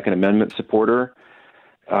big Second Amendment supporter.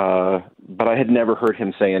 But I had never heard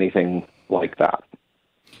him say anything like that.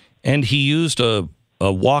 And he used a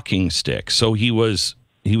walking stick, so he was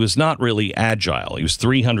not really agile. He was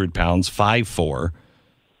 300 pounds, 5'4",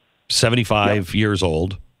 75 years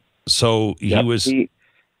old. So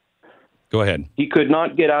go ahead. He could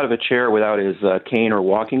not get out of a chair without his cane or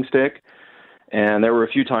walking stick. And there were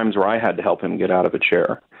a few times where I had to help him get out of a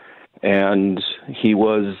chair. And he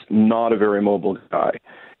was not a very mobile guy.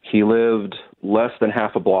 He lived less than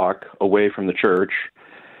half a block away from the church,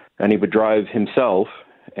 and he would drive himself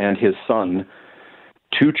and his son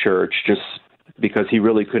to church just because he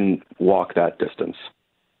really couldn't walk that distance.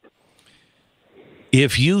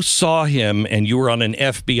 If you saw him and you were on an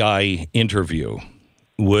FBI interview,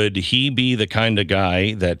 would he be the kind of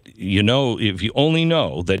guy that, if you only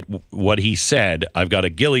know that what he said, I've got a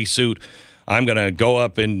ghillie suit, I'm going to go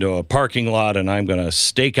up into a parking lot and I'm going to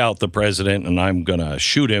stake out the president and I'm going to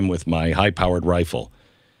shoot him with my high-powered rifle.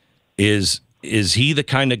 Is he the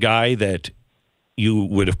kind of guy that you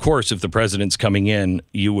would, of course, if the president's coming in,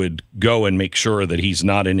 you would go and make sure that he's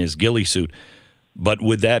not in his ghillie suit? But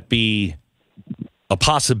would that be a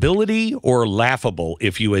possibility or laughable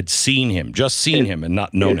if you had seen him and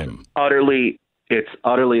not known him? It's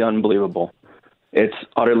utterly unbelievable. It's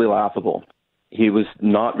utterly laughable. He was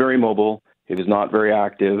not very mobile. He was not very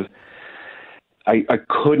active. I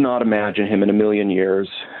could not imagine him in a million years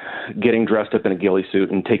getting dressed up in a ghillie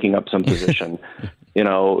suit and taking up some position,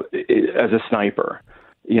 as a sniper,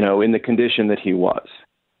 in the condition that he was.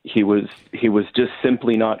 he was just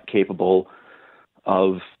simply not capable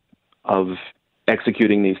of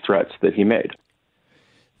executing these threats that he made.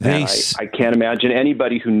 And I can't imagine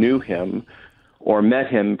anybody who knew him or met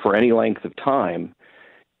him for any length of time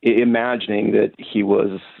imagining that he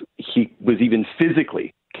was even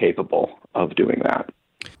physically capable of doing that.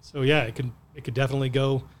 So yeah, it could definitely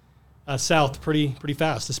go south pretty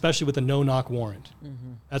fast, especially with a no-knock warrant.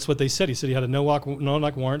 Mm-hmm. That's what they said. He said he had a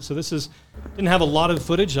no-knock warrant. So didn't have a lot of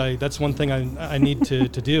footage. That's one thing I need to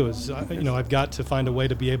do is I've got to find a way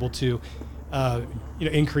to be able to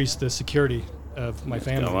increase the security of my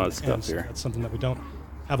family. A lot of stuff here. That's something that we don't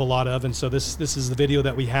have a lot of, and so this is the video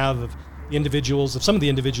that we have of some of the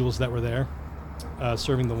individuals that were there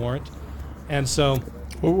serving the warrant. And so,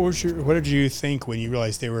 what did you think when you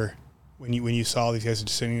realized they were when you saw these guys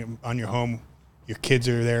just sitting on your home, your kids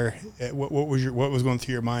are there? What was going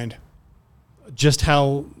through your mind? Just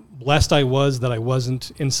how blessed I was that I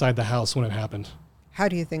wasn't inside the house when it happened. How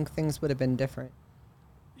do you think things would have been different?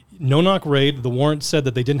 No-knock raid, the warrant said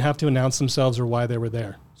that they didn't have to announce themselves or why they were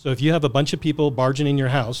there. So if you have a bunch of people barging in your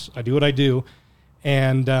house, I do what I do,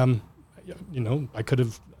 and I could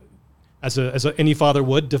have, as any father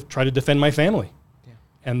would, try to defend my family,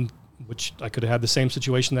 and which I could have had the same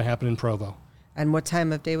situation that happened in Provo. And what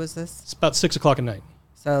time of day was this? It's about 6 o'clock at night.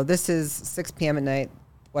 So this is 6 p.m. at night.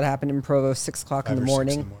 What happened in Provo, 6 o'clock in the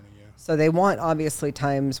morning. 6 in the morning, yeah. So they want, obviously,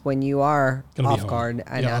 times when you are off guard.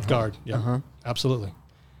 And off guard. Yeah, absolutely.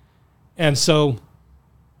 And so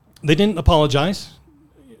they didn't apologize.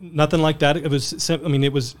 Nothing like that. It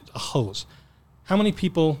was a hose. How many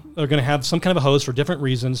people are going to have some kind of a hose for different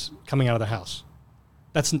reasons coming out of the house?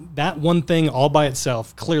 That one thing all by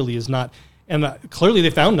itself clearly is not, and clearly they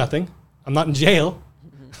found nothing. I'm not in jail.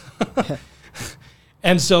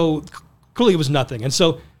 And so clearly it was nothing. And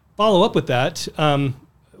so follow up with that. I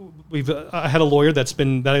had a lawyer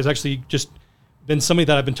that has actually just been somebody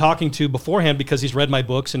that I've been talking to beforehand because he's read my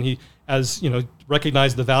books and he has,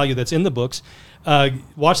 recognized the value that's in the books,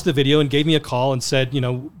 watched the video and gave me a call and said,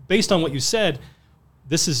 based on what you said,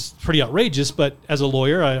 this is pretty outrageous, but as a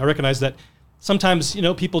lawyer, I recognize that sometimes,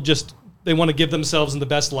 people they want to give themselves in the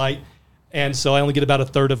best light. And so I only get about a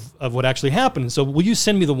third of what actually happened. So will you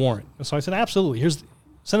send me the warrant? And so I said, absolutely.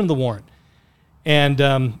 Send him the warrant.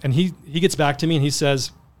 And he gets back to me and he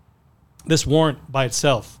says, this warrant by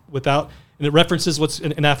itself and it references what's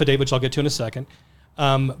an affidavit, which I'll get to in a second.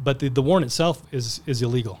 But the warrant itself is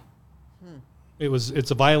illegal.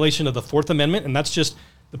 It's a violation of the Fourth Amendment, and that's just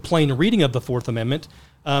the plain reading of the Fourth Amendment.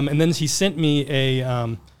 And then he sent me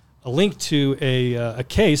a link to a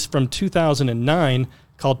case from 2009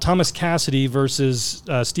 called Thomas Cassidy versus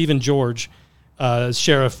Stephen George,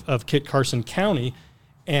 sheriff of Kit Carson County.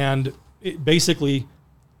 And basically,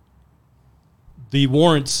 the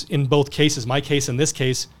warrants in both cases, my case and this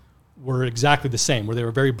case, were exactly the same, where they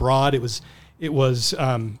were very broad. It was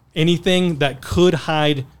anything that could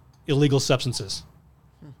hide illegal substances.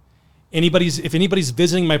 If anybody's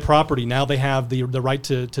visiting my property, now they have the right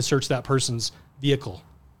to search that person's vehicle.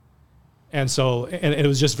 And so, and it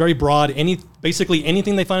was just very broad. Basically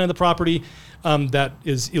anything they find on the property that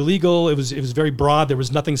is illegal, it was very broad. There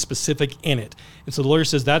was nothing specific in it. And so the lawyer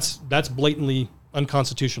says that's blatantly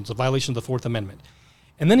unconstitutional. It's a violation of the Fourth Amendment.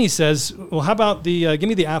 And then he says, well, how about give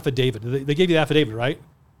me the affidavit. They gave you the affidavit, right?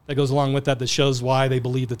 That goes along with that shows why they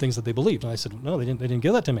believe the things that they believed. And I said, no, they didn't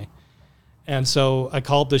give that to me. And so I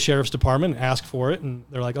called the sheriff's department and asked for it. And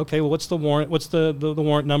they're like, okay, well, what's the warrant? What's the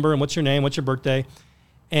warrant number? And what's your name? What's your birthday?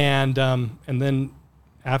 And then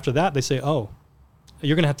after that, they say, oh,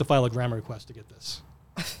 you're going to have to file a grammar request to get this.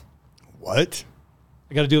 What?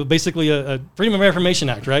 I got to do basically a Freedom of Information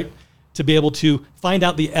Act, right? To be able to find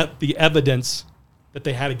out the evidence that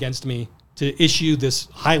they had against me to issue this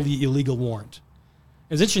highly illegal warrant.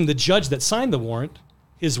 It's interesting, the judge that signed the warrant,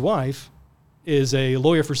 his wife, is a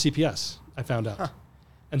lawyer for CPS, I found out. Huh.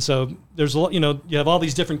 And so there's you have all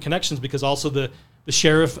these different connections because also the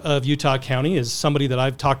sheriff of Utah County is somebody that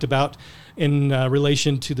I've talked about in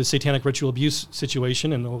relation to the satanic ritual abuse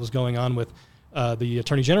situation and what was going on with the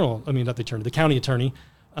county attorney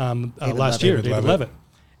last year, David Leavitt.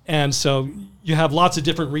 And so you have lots of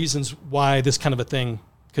different reasons why this kind of a thing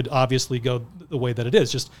could obviously go the way that it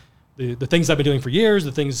is. Just the things I've been doing for years,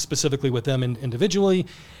 the things specifically with them individually,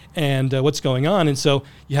 and what's going on. And so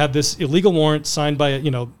you have this illegal warrant signed by,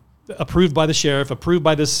 approved by the sheriff, approved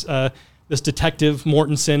by this detective,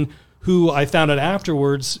 Mortensen, who I found out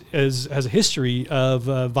afterwards has a history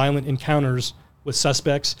of violent encounters with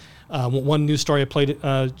suspects. One news story I played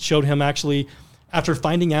showed him actually, after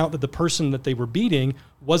finding out that the person that they were beating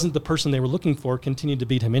wasn't the person they were looking for, continued to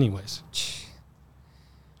beat him anyways.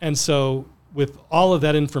 And so with all of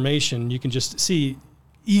that information, you can just see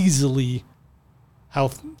easily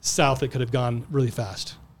how south it could have gone really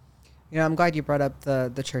fast. You know, I'm glad you brought up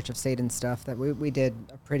the Church of Satan stuff. That we did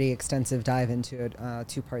a pretty extensive dive into a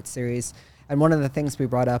 2-part series. And one of the things we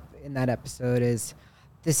brought up in that episode is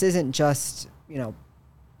this isn't just, you know,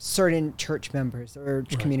 certain church members or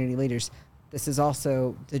community leaders. This is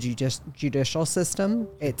also the judicial system.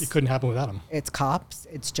 It couldn't happen without them. It's cops,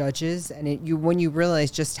 it's judges, and when you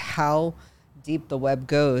realize just how deep the web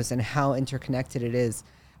goes and how interconnected it is.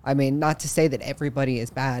 I mean, not to say that everybody is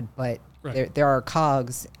bad, but there are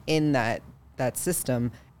cogs in that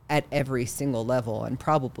system at every single level, and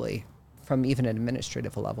probably from even an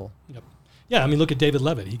administrative level. Yep. Yeah, I mean, look at David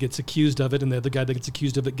Levitt. He gets accused of it, and the other guy that gets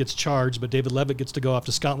accused of it gets charged, but David Levitt gets to go off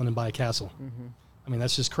to Scotland and buy a castle. Mm-hmm. I mean,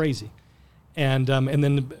 that's just crazy. And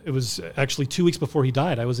then it was actually 2 weeks before he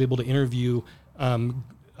died, I was able to interview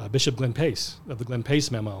Bishop Glenn Pace of the Glenn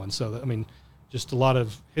Pace memo. And so, I mean, just a lot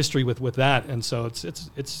of history with that. And so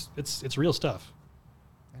it's real stuff.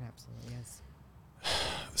 It absolutely is.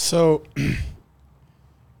 So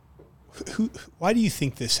why do you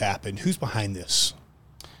think this happened? Who's behind this?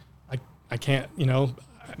 I can't, you know.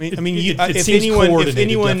 If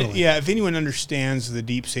anyone understands the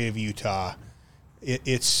deep state of Utah,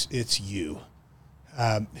 it's you.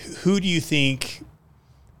 Who do you think?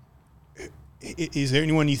 Is there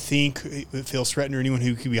anyone you think feels threatened, or anyone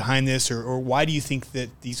who could be behind this, or why do you think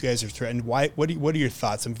that these guys are threatened? Why? What are your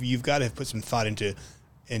thoughts? You've got to put some thought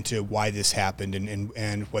into why this happened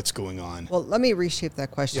and what's going on. Well, let me reshape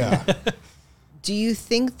that question. Yeah. Do you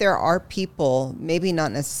think there are people, maybe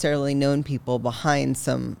not necessarily known people, behind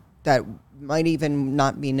some that might even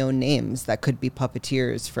not be known names that could be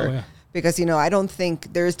puppeteers for? Oh, yeah. Because, you know, I don't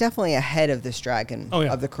think there's definitely a head of this dragon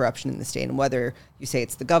of the corruption in the state. And whether you say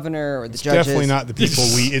it's the governor or the judges. Definitely not the people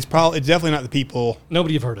it's definitely not the people.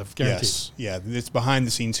 Nobody you've heard of, guaranteed. Yes. Yeah. It's behind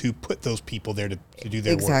the scenes who put those people there to do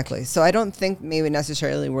their work. Exactly. So I don't think maybe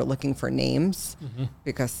necessarily we're looking for names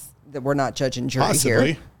because we're not judge and jury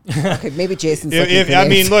Possibly. here. Okay, maybe Jason's looking for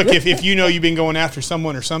names. Look, if you know you've been going after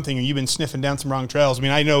someone or something, or you've been sniffing down some wrong trails. I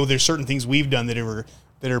mean, I know there's certain things we've done that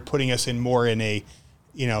are putting us in a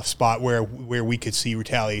spot where we could see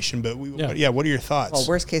retaliation. But what are your thoughts? Well,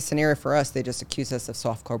 worst case scenario for us, they just accuse us of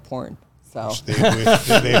softcore porn. So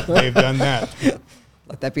they've done that.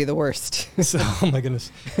 Let that be the worst. So, oh my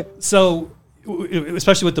goodness. So,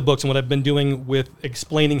 especially with the books and what I've been doing with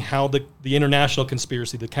explaining how the international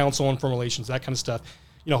conspiracy, the Council on Foreign Relations, that kind of stuff.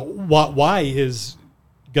 You know, why is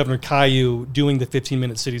Governor Caillou doing the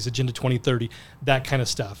 15-minute cities, Agenda 2030, that kind of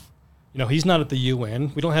stuff? You know, he's not at the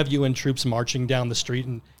UN. We don't have UN troops marching down the street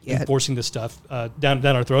and enforcing this stuff down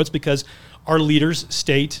our throats, because our leaders,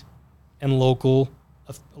 state and local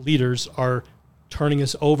leaders, are turning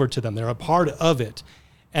us over to them. They're a part of it.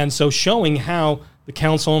 And so showing how the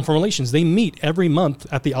Council on Foreign Relations, they meet every month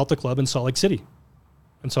at the Alta Club in Salt Lake City.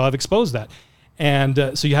 And so I've exposed that.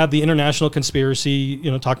 And so you have the international conspiracy, you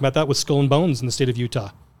know, talking about that with Skull and Bones in the state of Utah.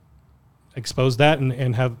 Expose that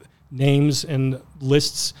and have names and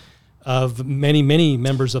lists of many, many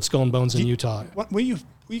members of Skull and Bones in Utah. Will you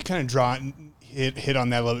kind of draw hit on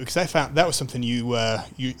that a little bit? Because I found that was something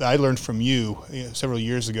I learned from you several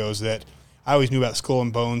years ago, is that I always knew about Skull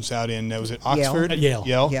and Bones out in, was it Oxford?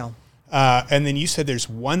 Yale. And then you said there's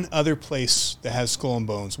one other place that has Skull and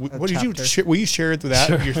Bones. Will you share it with that?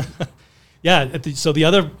 Sure. Yeah. So the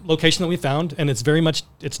other location that we found, and it's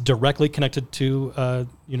directly connected to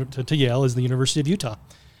Yale, is the University of Utah.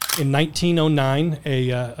 In 1909,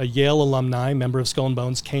 a Yale alumni, member of Skull and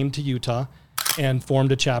Bones, came to Utah and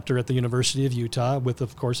formed a chapter at the University of Utah with,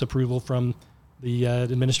 of course, approval from the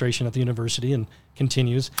administration at the university, and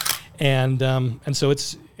continues. And so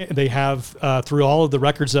they have, through all of the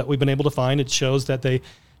records that we've been able to find, it shows that they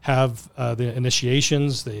have the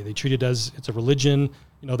initiations. They treat it as it's a religion,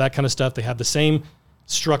 that kind of stuff. They have the same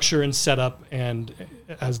structure and setup and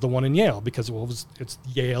as the one in Yale, because it's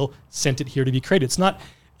Yale sent it here to be created. It's not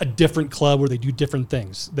a different club where they do different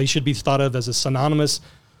things. They should be thought of as a synonymous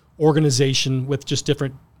organization with just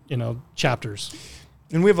different, chapters.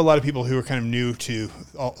 And we have a lot of people who are kind of new to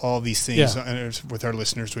all these things with our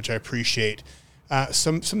listeners, which I appreciate.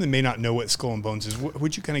 Some of them may not know what Skull and Bones is.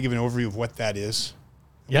 Would you kind of give an overview of what that is?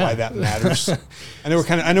 Why that matters? I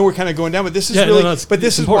know we're kind of going down, but this is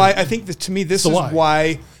this is why I think that, to me, this is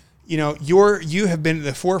why you have been at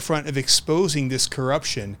the forefront of exposing this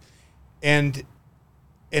corruption, and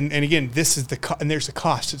again, this is and there's a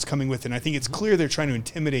cost that's coming with it. And I think it's clear they're trying to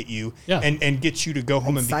intimidate you and get you to go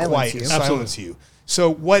home and be quiet and silence you. So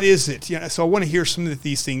what is it? So I want to hear some of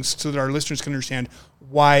these things so that our listeners can understand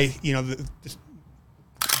why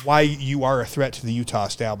why you are a threat to the Utah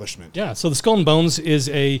establishment. Yeah, so the Skull and Bones is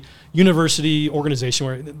a university organization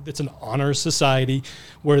where it's an honor society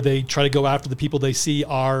where they try to go after the people they see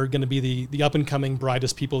are going to be the up-and-coming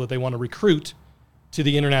brightest people that they want to recruit to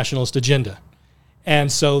the internationalist agenda.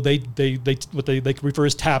 And so they what they refer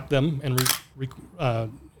as tap them and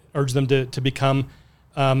urge them to become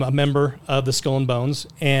a member of the Skull and Bones.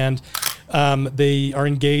 And they are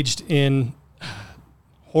engaged in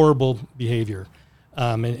horrible behavior.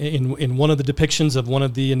 In one of the depictions of one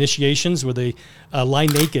of the initiations where they lie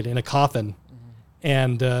naked in a coffin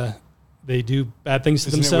and they do bad things to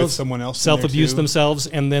Isn't it themselves, with someone else in there self-abuse too? themselves,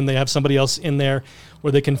 and then they have somebody else in there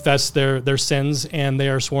where they confess their sins, and they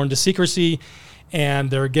are sworn to secrecy,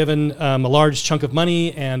 and they're given a large chunk of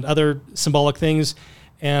money and other symbolic things,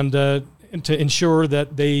 and to ensure that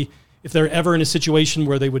if they're ever in a situation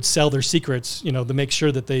where they would sell their secrets, to make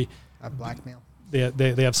sure that they Blackmail.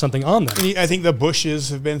 they have something on them. I think the Bushes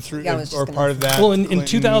have been through Yeah, I was just or gonna part of say. that. Well, in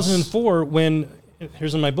Clintons. 2004,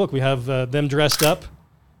 here's in my book, we have them dressed up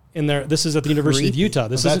in there. This is at the University of Creepy. Utah.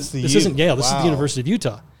 This Oh, that's isn't the this isn't Yale. This is the wow. University of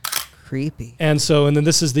Utah. Creepy. And then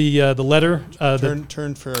this is the letter.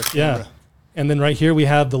 Turn for a Yeah. camera. And then right here we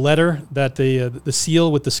have the letter that the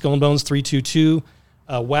seal with the Skull and Bones 322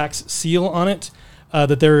 wax seal on it,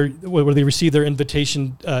 where they receive their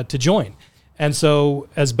invitation to join. And so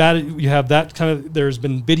as bad, you have that kind of, there's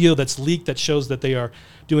been video that's leaked that shows that they are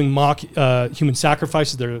doing mock human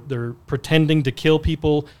sacrifices. They're pretending to kill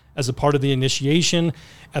people as a part of the initiation.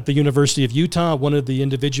 At the University of Utah, one of the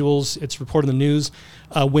individuals, it's reported in the news,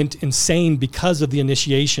 went insane because of the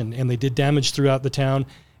initiation, and they did damage throughout the town.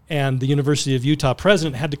 And the University of Utah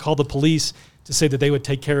president had to call the police to say that they would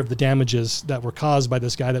take care of the damages that were caused by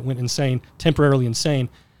this guy that went insane, temporarily insane,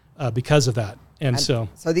 because of that. And so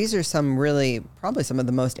these are probably some of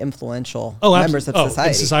the most influential Oh, members of society.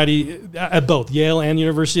 In society, at both Yale and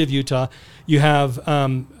University of Utah, you have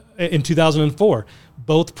in 2004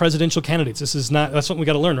 both presidential candidates. That's what we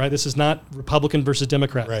got to learn, right? This is not Republican versus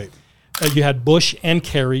Democrat. Right. You had Bush and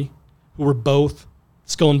Kerry, who were both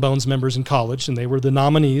Skull and Bones members in college, and they were the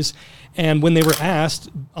nominees. And when they were asked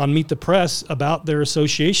on Meet the Press about their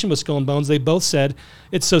association with Skull and Bones, they both said,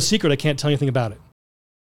 "It's so secret, I can't tell you anything about it."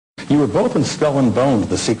 You were both in Skull and Bones,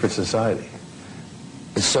 the secret society.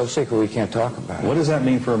 It's so secret we can't talk about it. What does that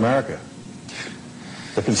mean for America?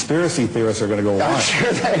 The conspiracy theorists are going to go I'm on.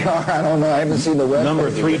 sure they are. I don't know. I haven't seen the web.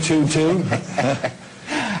 Number pages. 322.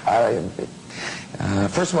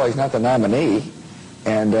 First of all, he's not the nominee,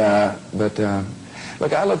 and look,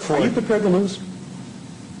 I look Are forward. you prepared to lose?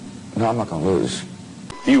 No, I'm not going to lose.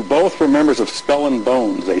 You both were members of Skull and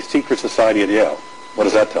Bones, a secret society at Yale. What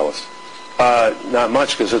does that tell us? Not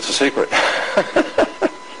much, because it's a secret.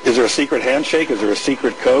 Is there a secret handshake? Is there a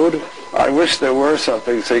secret code? I wish there were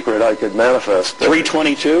something secret I could manifest.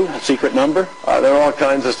 322, a secret number? There are all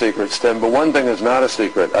kinds of secrets, Tim, but one thing is not a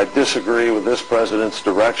secret. I disagree with this president's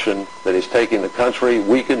direction that he's taking the country.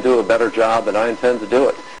 We can do a better job, and I intend to do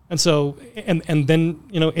it. And so, and then,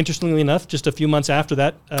 interestingly enough, just a few months after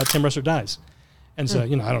that, Tim Russert dies. And so, I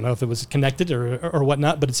don't know if it was connected or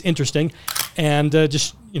whatnot, but it's interesting. And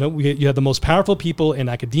you have the most powerful people in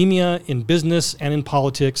academia, in business, and in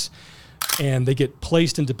politics, and they get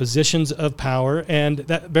placed into positions of power. And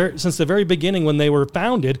since the very beginning, when they were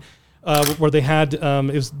founded, where they had it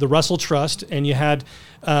was the Russell Trust, and you had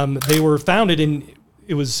they were founded in.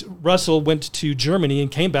 It was Russell went to Germany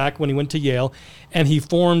and came back when he went to Yale, and he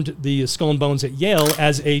formed the Skull and Bones at Yale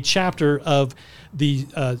as a chapter of the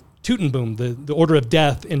Teutonboom, the Order of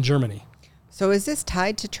Death in Germany. So is this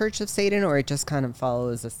tied to Church of Satan, or it just kind of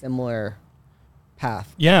follows a similar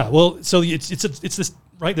path? Yeah, well, so it's this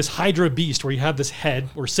right, this Hydra beast where you have this head,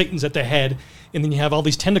 where Satan's at the head, and then you have all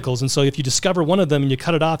these tentacles. And so if you discover one of them and you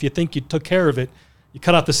cut it off, you think you took care of it. You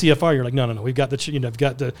cut off the CFR, you're like, no, we've got you've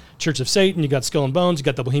got the Church of Satan, you got Skull and Bones, you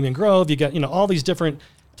got the Bohemian Grove, you got all these different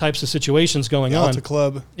types of situations going on. Alta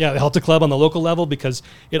Club. Yeah, the Alta Club on the local level, because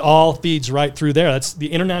it all feeds right through there. That's the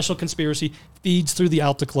international conspiracy feeds through the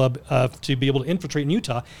Alta Club to be able to infiltrate in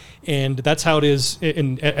Utah. And that's how it is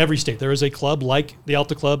in every state. There is a club like the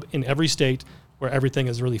Alta Club in every state where everything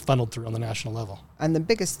is really funneled through on the national level. And the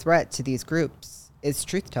biggest threat to these groups is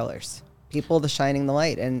truth tellers, people shining the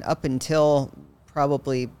light. And up until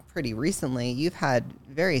probably pretty recently, you've had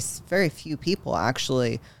very, very few people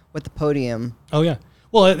actually with the podium. Oh, yeah.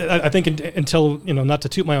 Well, I think until, not to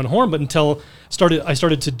toot my own horn, but until I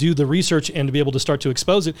started to do the research and to be able to start to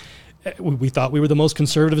expose it, we thought we were the most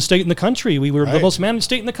conservative state in the country. We were the most managed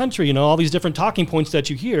state in the country. All these different talking points that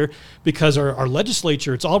you hear because our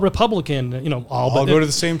legislature, it's all Republican. All go to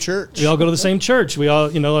the same church. We all go to the same church. We all,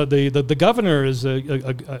 the governor is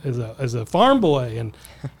a farm boy and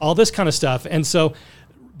all this kind of stuff. And so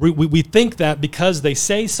we think that because they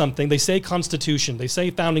say something, they say Constitution, they say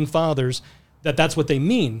Founding Fathers, that's what they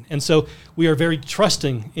mean. And so we are very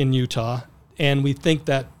trusting in Utah, and we think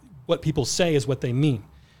that what people say is what they mean.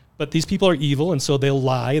 But these people are evil, and so they'll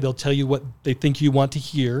lie. They'll tell you what they think you want to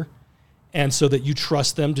hear, and so that you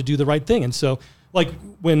trust them to do the right thing. And so, like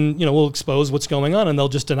when, we'll expose what's going on, and they'll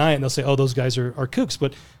just deny it, and they'll say, oh, those guys are kooks.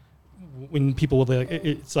 But when people will,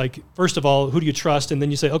 it's like, first of all, who do you trust? And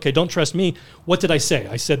then you say, okay, don't trust me. What did I say?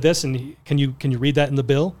 I said this, and can you read that in the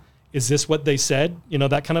bill? Is this what they said?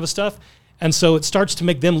 That kind of stuff. And so it starts to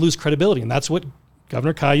make them lose credibility. And that's what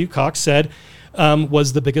Governor Caillou Cox said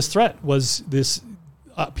was the biggest threat, was this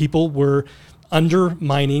people were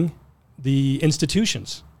undermining the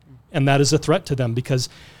institutions. And that is a threat to them because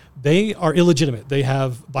they are illegitimate. They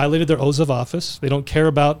have violated their oaths of office. They don't care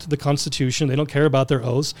about the Constitution. They don't care about their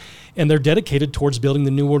oaths. And they're dedicated towards building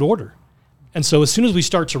the New World Order. And so as soon as we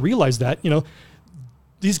start to realize that,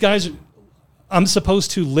 these guys, I'm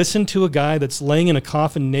supposed to listen to a guy that's laying in a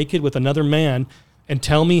coffin naked with another man and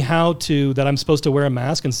tell me that I'm supposed to wear a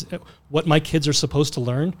mask and what my kids are supposed to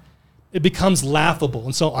learn. It becomes laughable.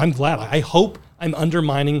 And so I'm glad. I hope I'm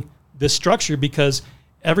undermining this structure because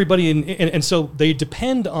everybody, and so they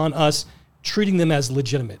depend on us treating them as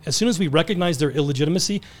legitimate. As soon as we recognize their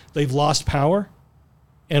illegitimacy, they've lost power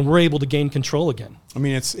and we're able to gain control again. I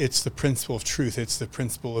mean, it's the principle of truth. It's the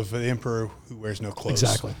principle of the emperor who wears no clothes.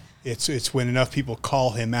 Exactly. It's when enough people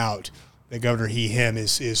call him out, the governor, him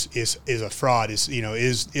is a fraud, is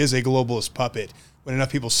a globalist puppet. When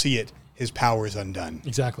enough people see it, his power is undone.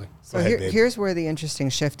 Exactly. So here's where the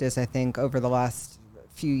interesting shift is, I think, over the last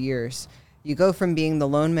few years. You go from being the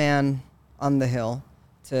lone man on the hill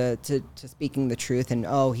to speaking the truth and,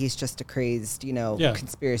 he's just a crazed,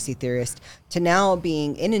 conspiracy theorist, to now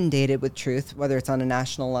being inundated with truth, whether it's on a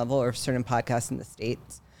national level or certain podcasts in the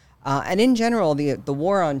States. And in general, the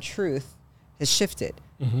war on truth has shifted.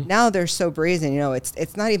 Mm-hmm. Now they're so brazen,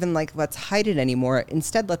 it's not even like let's hide it anymore.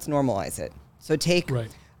 Instead, let's normalize it. So take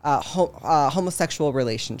homosexual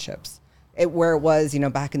relationships, where it was,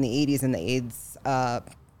 back in the 80s in the AIDS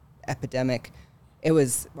epidemic, it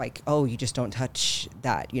was like, you just don't touch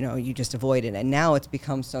that, you just avoid it. And now it's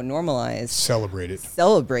become so normalized.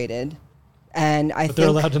 Celebrated. And but they're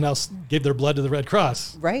allowed to now give their blood to the Red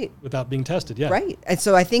Cross. Right. Without being tested, yeah. Right. And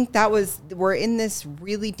so I think we're in this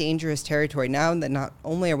really dangerous territory now that not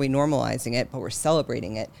only are we normalizing it, but we're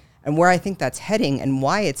celebrating it. And where I think that's heading and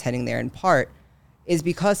why it's heading there in part is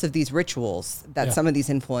because of these rituals that some of these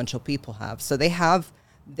influential people have. So they have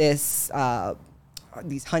this,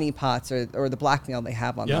 these honeypots or the blackmail they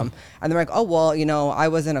have on them. And they're like, I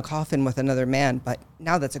was in a coffin with another man, but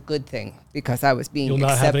now that's a good thing because I was being You'll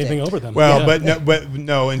not have anything over them. Well, but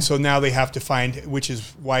no. And so now they have to find, which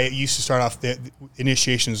is why it used to start off the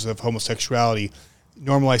initiations of homosexuality,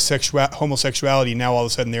 normalize homosexuality. Now all of a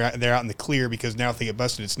sudden they're out in the clear because now if they get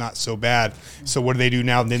busted, it's not so bad. So what do they do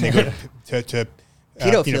now? And then they go to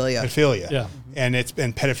pedophilia. Pedophilia. And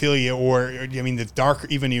pedophilia, or the darker,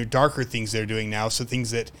 even your darker things they're doing now. So things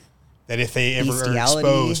that if they ever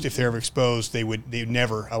are exposed, they would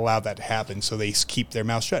never allow that to happen. So they keep their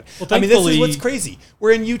mouth shut. Well, this is what's crazy.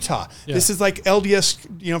 We're in Utah. Yeah. This is like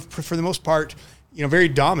LDS, for the most part, very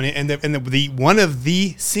dominant. And the one of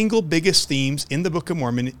the single biggest themes in the Book of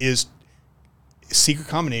Mormon is secret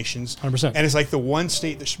combinations. 100%. And it's like the one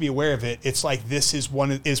state that should be aware of it. It's like this is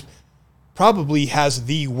probably has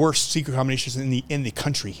the worst secret combinations in the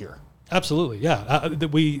country here. Absolutely, yeah.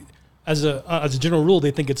 We, as a general rule,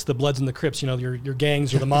 they think it's the Bloods and the Crips, your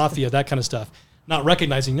gangs or the mafia, that kind of stuff. Not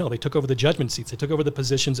recognizing, they took over the judgment seats. They took over the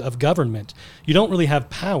positions of government. You don't really have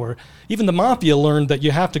power. Even the mafia learned that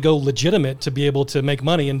you have to go legitimate to be able to make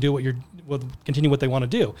money and do continue what they want to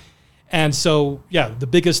do. And so, the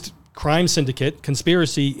biggest crime syndicate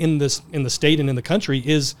conspiracy in the state and in the country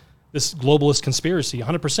is this globalist conspiracy,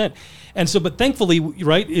 100%. And so, but thankfully,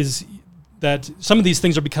 is that some of these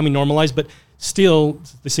things are becoming normalized, but still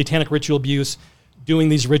the satanic ritual abuse, doing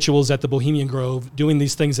these rituals at the Bohemian Grove, doing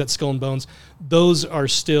these things at Skull and Bones, those are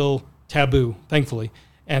still taboo, thankfully.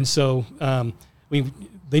 And so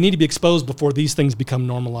they need to be exposed before these things become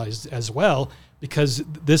normalized as well, because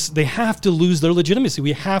they have to lose their legitimacy.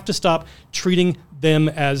 We have to stop treating them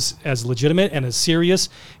as legitimate and as serious,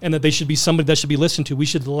 and that they should be somebody that should be listened to. We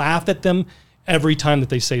should laugh at them every time that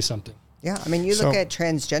they say something. Yeah, I mean, you look at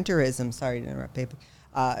transgenderism. Sorry to interrupt, baby.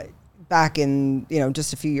 Back in,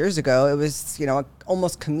 just a few years ago, it was,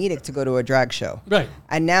 almost comedic to go to a drag show. Right.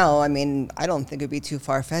 And now, I mean, I don't think it'd be too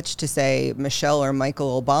far-fetched to say Michelle or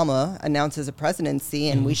Michael Obama announces a presidency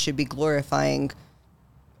and we should be glorifying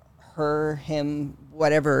her, him,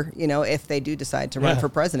 whatever, if they do decide to run for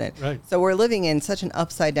president. Right. So we're living in such an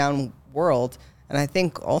upside-down world, and I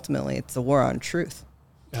think ultimately it's a war on truth.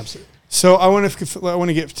 Absolutely. So I want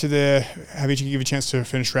to get to have each of you give a chance to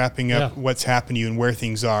finish wrapping up what's happened to you and where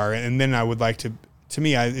things are, and then I would like to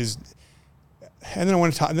I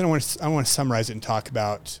want to summarize it and talk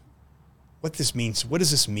about what this means. What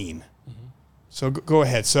does this mean? Mm-hmm. So go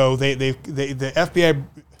ahead. So the FBI,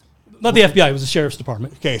 not the FBI, it was the Sheriff's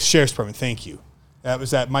Department. Okay, Sheriff's Department. Thank you.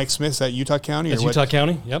 Was that Mike Smith? Is that Utah County? That's Utah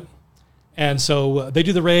County. Yep. And so they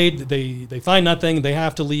do the raid. They find nothing. They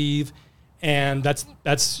have to leave, and that's.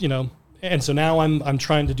 And so now I'm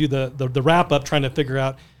trying to do the wrap up, trying to figure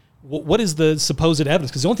out what is the supposed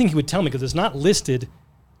evidence, because the only thing he would tell me, because it's not listed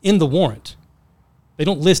in the warrant. They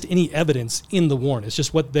don't list any evidence in the warrant. It's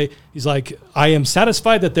just he's like, I am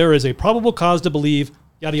satisfied that there is a probable cause to believe,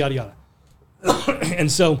 yada, yada, yada.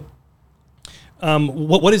 And so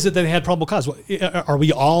what is it that they had probable cause? Are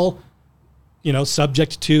we all,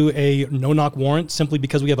 subject to a no-knock warrant simply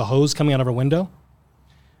because we have a hose coming out of our window?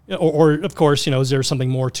 Or of course, is there something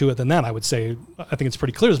more to it than that? I would say, I think it's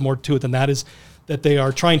pretty clear there's more to it than that, is that they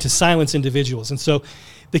are trying to silence individuals. And so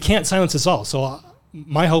they can't silence us all. So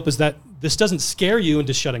my hope is that this doesn't scare you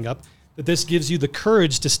into shutting up, that this gives you the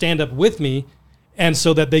courage to stand up with me, and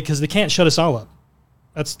so that because they can't shut us all up.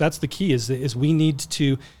 That's the key, is we need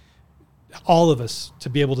to, all of us, to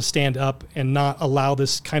be able to stand up and not allow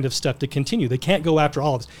this kind of stuff to continue. They can't go after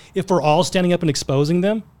all of us. If we're all standing up and exposing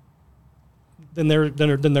them, then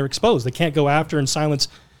they're exposed. They can't go after and silence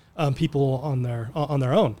people on their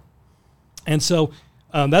own. And so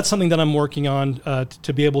that's something that I'm working on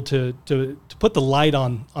to be able to put the light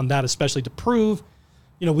on that, especially to prove,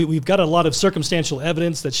 we've got a lot of circumstantial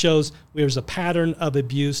evidence that shows there's a pattern of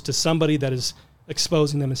abuse to somebody that is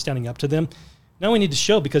exposing them and standing up to them. Now we need to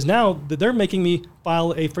show, because now they're making me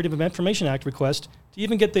file a Freedom of Information Act request to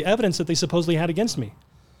even get the evidence that they supposedly had against me,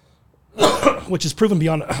 which is proven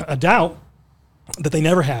beyond a doubt that they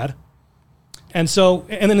never had. And so,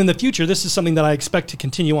 and then in the future, this is something that I expect to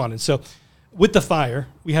continue on. And so with the fire,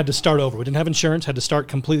 we had to start over. We didn't have insurance, had to start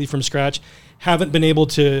completely from scratch, haven't been able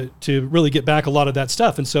to really get back a lot of that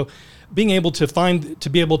stuff. And so being able to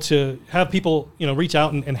be able to have people, reach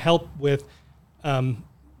out and help with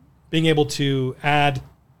being able to add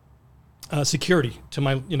security to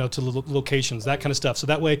my, to locations, that kind of stuff. So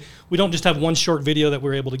that way we don't just have one short video that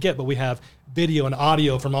we're able to get, but we have video and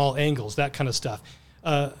audio from all angles, that kind of stuff.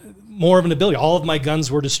 More of an ability. All of my guns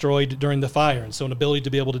were destroyed during the fire, and so an ability to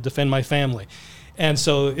be able to defend my family. And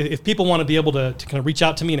so if people want to be able to kind of reach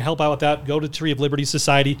out to me and help out with that, go to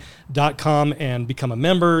treeoflibertysociety.com and become a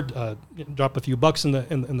member, drop a few bucks in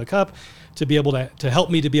the cup to be able to help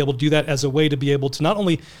me to be able to do that, as a way to be able to not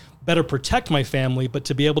only better protect my family, but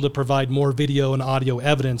to be able to provide more video and audio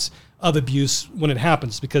evidence of abuse when it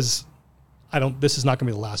happens, because this is not going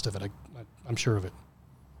to be the last of it. I'm sure of it.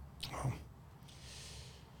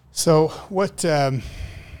 So what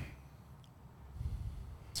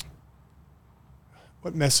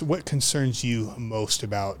concerns you most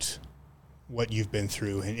about what you've been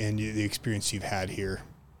through and the experience you've had here?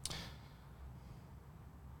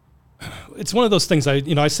 It's one of those things.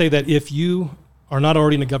 I say that if you are not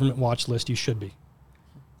already in a government watch list, you should be,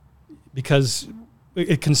 because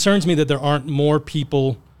it concerns me that there aren't more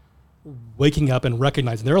people waking up and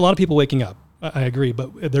recognizing. There are a lot of people waking up. I agree,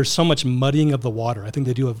 but there's so much muddying of the water. I think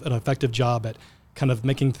they do an effective job at kind of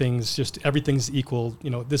making things everything's equal.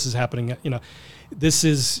 This is happening.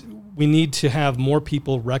 We need to have more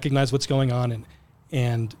people recognize what's going on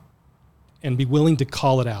and be willing to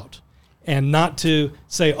call it out, and not to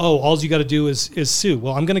say, oh, all you got to do is sue.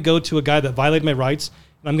 Well, I'm going to go to a guy that violated my rights,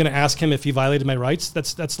 and I'm going to ask him if he violated my rights.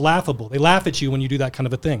 That's laughable. They laugh at you when you do that kind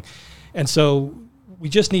of a thing. And so we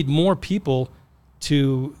just need more people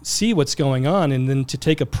to see what's going on, and then to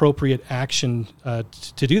take appropriate action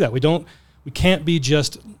to do that. We can't be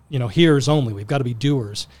just hearers only. We've got to be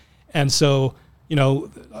doers. And so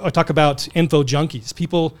I talk about info junkies,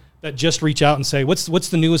 people that just reach out and say, what's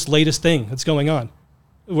the newest, latest thing that's going on?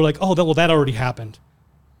 We're like, oh, that already happened.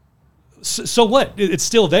 So what? It's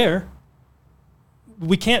still there.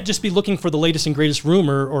 We can't just be looking for the latest and greatest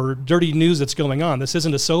rumor or dirty news that's going on. This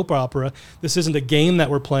isn't a soap opera. This isn't a game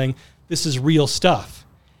that we're playing. This is real stuff.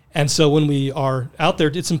 And so when we are out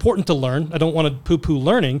there, it's important to learn. I don't want to poo-poo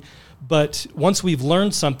learning, But once we've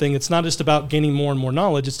learned something, it's not just about gaining more and more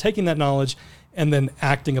knowledge. It's taking that knowledge and then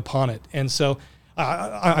acting upon it. And so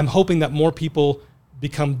I'm hoping that more people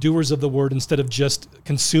become doers of the word instead of just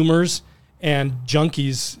consumers and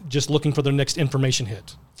junkies just looking for their next information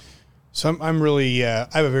hit. So I'm really, I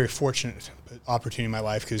have a very fortunate opportunity in my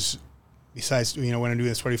life because besides, when I'm doing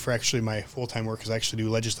this for actually my full-time work is I actually do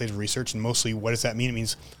legislative research. And mostly what does that mean? It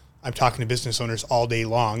means I'm talking to business owners all day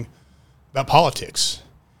long about politics.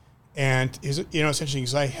 And it's interesting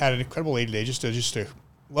because I had an incredible lady today, just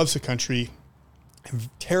loves the country. I'm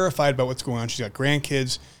terrified about what's going on. She's got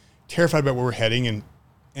grandkids, terrified about where we're heading,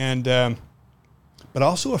 but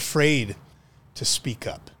also afraid to speak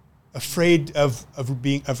up, afraid of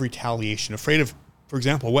retaliation, afraid of, for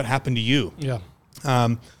example, what happened to you. Yeah.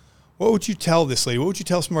 What would you tell this lady? What would you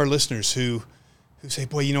tell some of our listeners who say,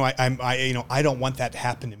 boy, I don't want that to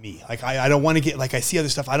happen to me. Like I don't want to get, like I see other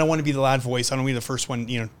stuff. I don't want to be the loud voice. I don't want to be the first one.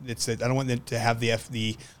 I don't want them to have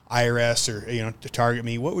the IRS or to target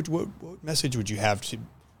me. What message would you have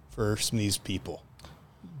for some of these people?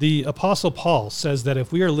 The Apostle Paul says that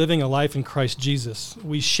if we are living a life in Christ Jesus,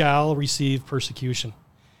 we shall receive persecution.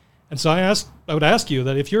 And so I would ask you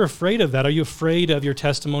that if you're afraid of that, are you afraid of your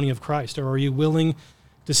testimony of Christ, or are you willing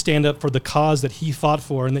to stand up for the cause that he fought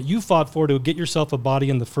for and that you fought for to get yourself a body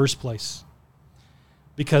in the first place?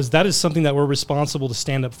 Because that is something that we're responsible to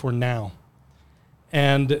stand up for now.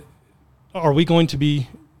 And are we going to be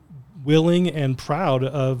willing and proud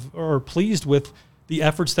of or pleased with the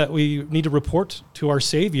efforts that we need to report to our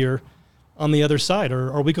Savior on the other side?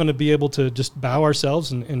 Or are we going to be able to just bow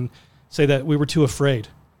ourselves and say that we were too afraid,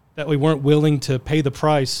 that we weren't willing to pay the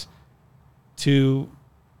price to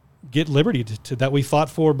get liberty that we fought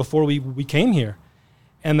for before we came here,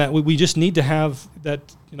 and that we just need to have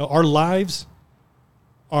that, our lives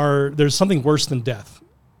there's something worse than death.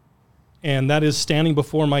 And that is standing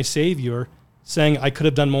before my Savior saying I could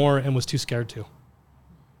have done more and was too scared to.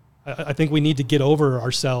 I think we need to get over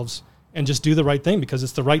ourselves and just do the right thing because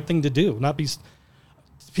it's the right thing to do, not be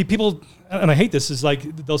people. And I hate this, is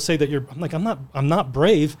like, they'll say that I'm not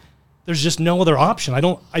brave. There's just no other option. I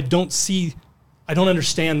don't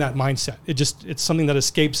understand that mindset. It's something that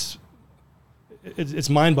escapes. It's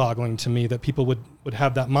mind-boggling to me that people would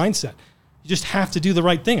have that mindset. You just have to do the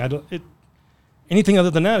right thing. Anything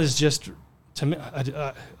other than that is just, to me,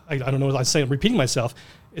 I don't know what I say. I'm repeating myself.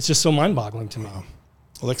 It's just so mind-boggling to me. Wow.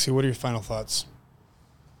 Alexi, what are your final thoughts?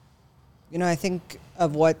 I think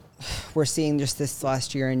of what we're seeing just this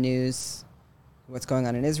last year in news, what's going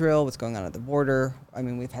on in Israel, what's going on at the border. I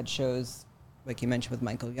mean, we've had shows, like you mentioned, with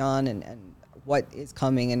Michael Yon and what is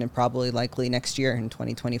coming, and probably likely next year in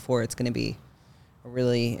 2024, it's going to be a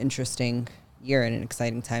really interesting year and an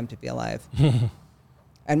exciting time to be alive.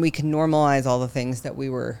 And we can normalize all the things that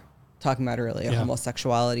we were talking about earlier,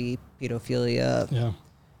 homosexuality, pedophilia. Yeah.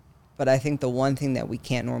 But I think the one thing that we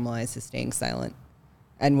can't normalize is staying silent.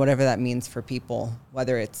 And whatever that means for people,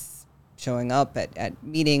 whether it's showing up at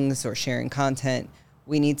meetings or sharing content,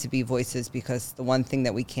 we need to be voices, because the one thing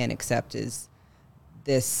that we can't accept is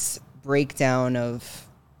this breakdown of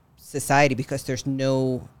society, because there's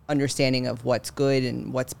no understanding of what's good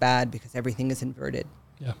and what's bad, because everything is inverted.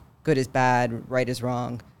 Yeah. Good is bad, right is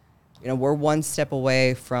wrong. We're one step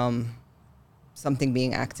away from something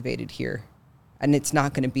being activated here. And it's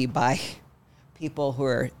not going to be by people who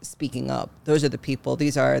are speaking up. Those are the people.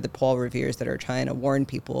 These are the Paul Reveres that are trying to warn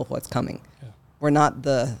people of what's coming. Yeah. We're not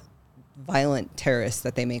the violent terrorists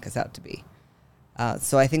that they make us out to be.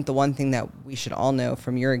 So I think the one thing that we should all know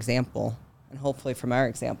from your example, and hopefully from our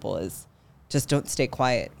example, is just don't stay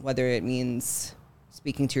quiet, whether it means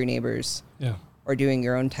speaking to your neighbors or doing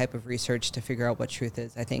your own type of research to figure out what truth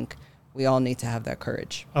is. I think we all need to have that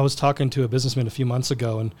courage. I was talking to a businessman a few months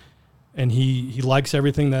ago, and he likes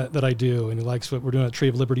everything that I do, and he likes what we're doing at Tree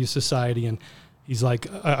of Liberty Society, and he's like,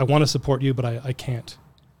 I want to support you, but I can't,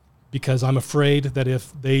 because I'm afraid that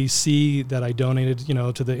if they see that I donated,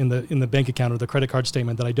 to in the bank account or the credit card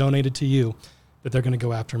statement that I donated to you, that they're going to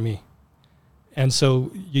go after me. And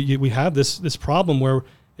so we have this problem where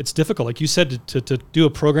it's difficult. Like you said, to do a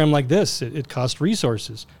program like this, it costs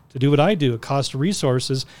resources. To do what I do, it costs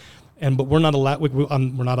resources, but we're not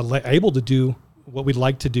able to do what we'd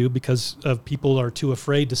like to do because of people are too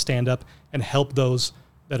afraid to stand up and help those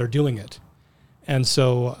that are doing it. And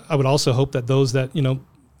so I would also hope that those that,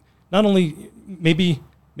 not only maybe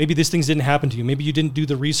these things didn't happen to you, maybe you didn't do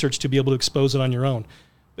the research to be able to expose it on your own,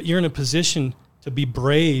 but you're in a position to be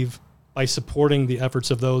brave by supporting the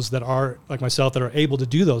efforts of those that are, like myself, that are able to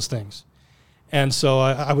do those things. And so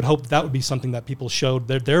I would hope that would be something that people showed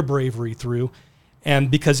their bravery through.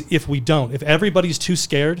 And because if everybody's too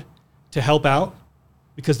scared to help out,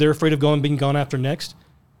 because they're afraid of being gone after next,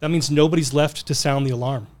 that means nobody's left to sound the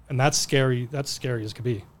alarm. And that's scary. That's scary as could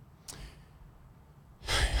be.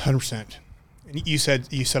 100%. And you said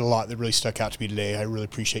a lot that really stuck out to me today. I really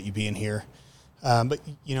appreciate you being here. But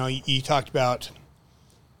you talked about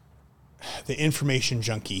the information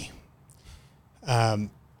junkie. And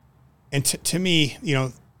to me,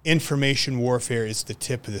 information warfare is the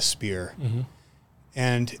tip of the spear. Mm-hmm.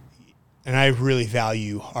 And I really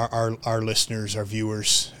value our listeners, our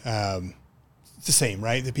viewers. It's the same,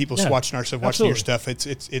 right? The people watching our stuff, watching your stuff. It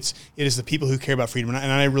is the people who care about freedom,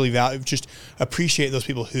 and I really just appreciate those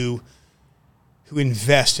people who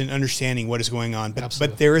invest in understanding what is going on.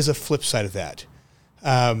 But there is a flip side of that.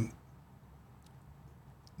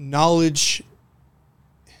 Knowledge.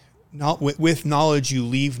 With knowledge, you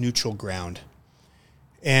leave neutral ground.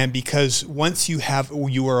 And because once you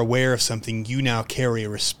are aware of something, you now carry a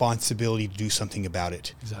responsibility to do something about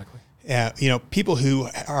it. Exactly. People who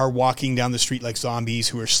are walking down the street like zombies,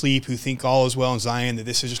 who are asleep, who think all is well in Zion, that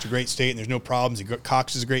this is just a great state and there's no problems.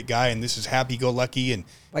 Cox is a great guy and this is happy-go-lucky. And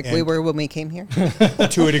we were when we came here?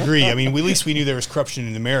 To a degree. I mean, at least we knew there was corruption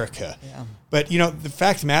in America. Yeah. But, the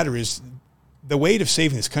fact of the matter is the weight of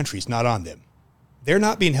saving this country is not on them. They're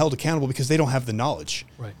not being held accountable because they don't have the knowledge.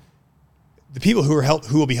 Right. The people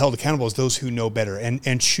who will be held accountable is those who know better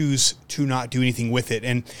and choose to not do anything with it.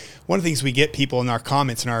 And one of the things we get people in our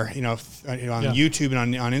comments and our on YouTube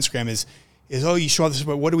and on Instagram is you show all this,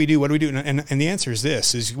 but what do we do? What do we do? And the answer is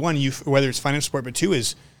this: is one, whether it's financial support, but two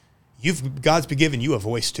is God's been given you a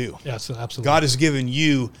voice too. Yes, absolutely. God has given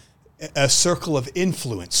you a circle of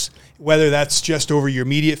influence, whether that's just over your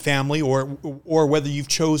immediate family or whether you've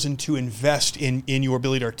chosen to invest in your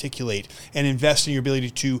ability to articulate and invest in your ability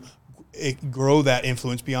to grow that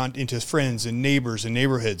influence beyond into friends and neighbors and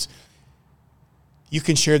neighborhoods. You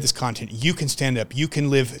can share this content. You can stand up. You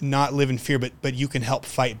can not live in fear, but you can help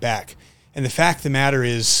fight back. And the fact of the matter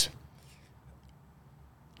is,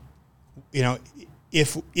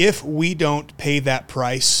 if we don't pay that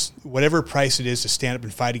price, whatever price it is to stand up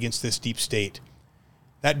and fight against this deep state,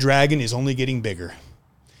 that dragon is only getting bigger.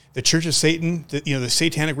 The Church of Satan, the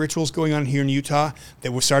satanic rituals going on here in Utah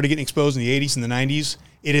that were started getting exposed in the 80s and the 90s,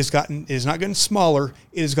 it has not gotten smaller,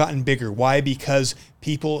 it has gotten bigger. Why? Because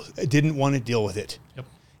people didn't want to deal with it. Yep.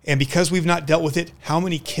 And because we've not dealt with it, how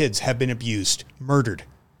many kids have been abused, murdered?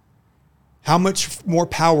 How much more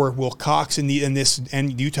power will Cox and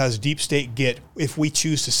Utah's deep state get if we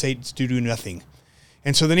choose to do nothing?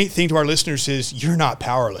 And so the neat thing to our listeners is you're not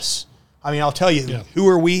powerless. I mean, I'll tell you, Who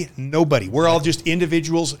are we? Nobody. We're all just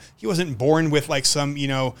individuals. He wasn't born with like some,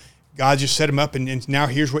 God just set him up and now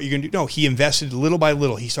here's what you're going to do. No, he invested little by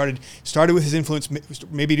little. He started with his influence,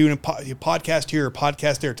 maybe doing a podcast here or a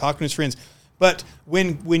podcast there, talking to his friends. But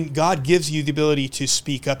when God gives you the ability to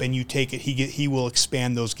speak up and you take it, he will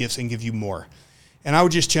expand those gifts and give you more. And I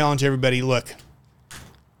would just challenge everybody, look,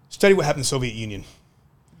 study what happened in the Soviet Union.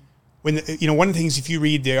 When one of the things, if you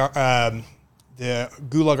read the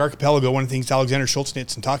Gulag Archipelago, one of the things Alexander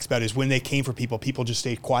Solzhenitsyn talks about is when they came for people just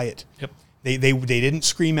stayed quiet. Yep. They didn't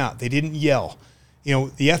scream out. They didn't yell. The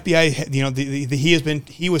FBI,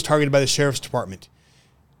 he was targeted by the sheriff's department.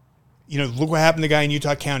 Look what happened to the guy in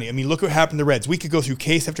Utah County. I mean, look what happened to the Reds. We could go through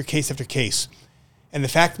case after case after case. And the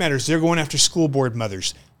fact of the matter is they're going after school board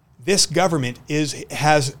mothers. This government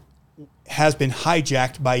has been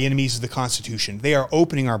hijacked by enemies of the Constitution. They are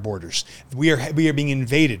opening our borders. We are being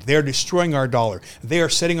invaded. They are destroying our dollar. They are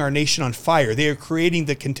setting our nation on fire. They are creating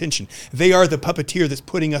the contention. They are the puppeteer that's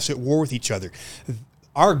putting us at war with each other.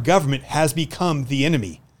 Our government has become the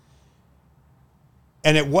enemy.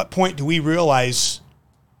 And at what point do we realize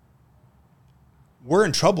we're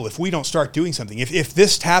in trouble if we don't start doing something? If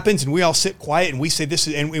this happens and we all sit quiet and we say this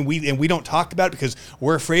is, and we don't talk about it because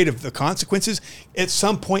we're afraid of the consequences, at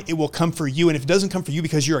some point it will come for you. And if it doesn't come for you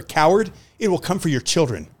because you're a coward, it will come for your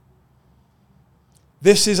children.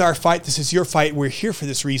 This is our fight. This is your fight. We're here for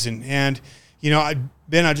this reason. And,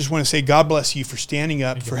 Ben, I just want to say God bless you for standing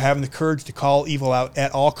up, for having the courage to call evil out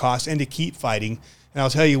at all costs and to keep fighting. And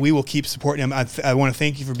I'll tell you, we will keep supporting him. I want to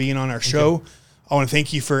thank you for being on our show. I want to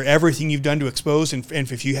thank you for everything you've done to expose,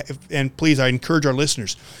 and please, I encourage our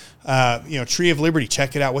listeners, Tree of Liberty,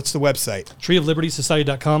 check it out. What's the website?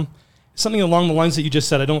 treeoflibertysociety.com. Something along the lines that you just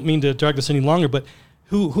said. I don't mean to drag this any longer, but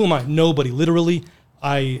who am I? Nobody. Literally,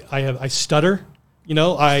 I stutter.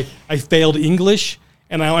 I failed English,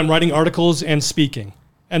 and now I'm writing articles and speaking.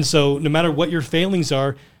 And so, no matter what your failings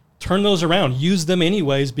are, turn those around. Use them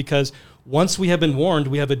anyways, because once we have been warned,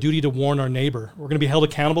 we have a duty to warn our neighbor. We're going to be held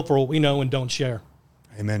accountable for what we know and don't share.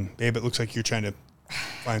 Amen. Babe, it looks like you're trying to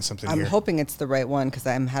find something I'm here. hoping it's the right one because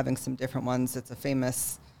I'm having some different ones. It's a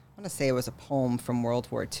famous, want to say it was a poem from World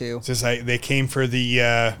War II. It says they came for the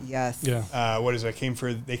yes. Yeah. what is it?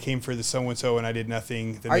 They came for the so and so and I did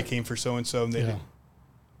nothing. Then they came for so and so and they did.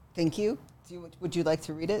 Thank you. Would you like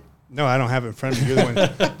to read it? No, I don't have it in front of me. You're the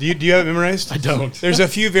one. Do you have it memorized? I don't. There's a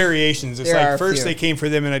few variations. It's There are like a first few. they came for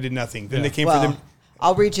them and I did nothing. Then Yeah. they came for them.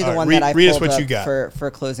 I'll read you the All right, one read- that I read us pulled what you up got.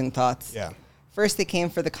 for closing thoughts. Yeah. First, they came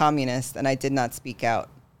for the communists, and I did not speak out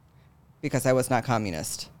because I was not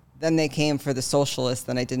communist. Then they came for the socialists,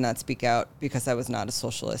 and I did not speak out because I was not a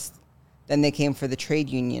socialist. Then they came for the trade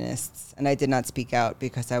unionists, and I did not speak out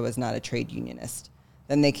because I was not a trade unionist.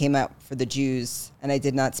 Then they came out for the Jews, and I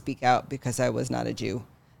did not speak out because I was not a Jew.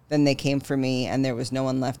 Then they came for me, and there was no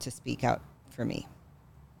one left to speak out for me.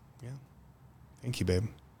 Yeah. Thank you, babe.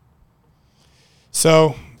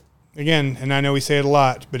 So, again, and I know we say it a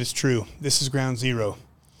lot, but it's true. This is ground zero.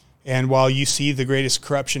 And while you see the greatest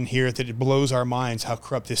corruption here, that it blows our minds how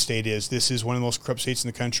corrupt this state is. This is one of the most corrupt states in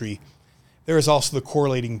the country. There is also the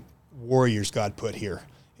correlating warriors God put here.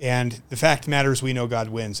 And the fact of the matter is we know God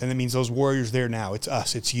wins. And that means those warriors there now. It's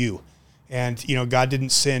us. It's you. And, you know, God didn't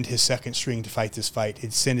send his second string to fight this fight. He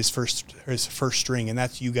sent his first string, and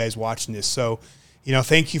that's you guys watching this. So, you know,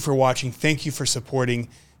 thank you for watching. Thank you for supporting.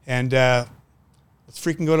 And let's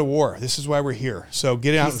freaking go to war. This is why we're here. So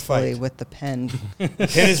get out and Peacefully fight. with the pen. The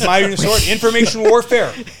pen is mightier than the sword. Information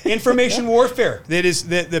warfare. Information warfare. That is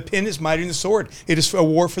the pen is mightier than the sword. It is a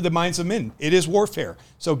war for the minds of men. It is warfare.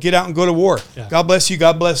 So get out and go to war. Yeah. God bless you.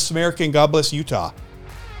 God bless America, and God bless Utah.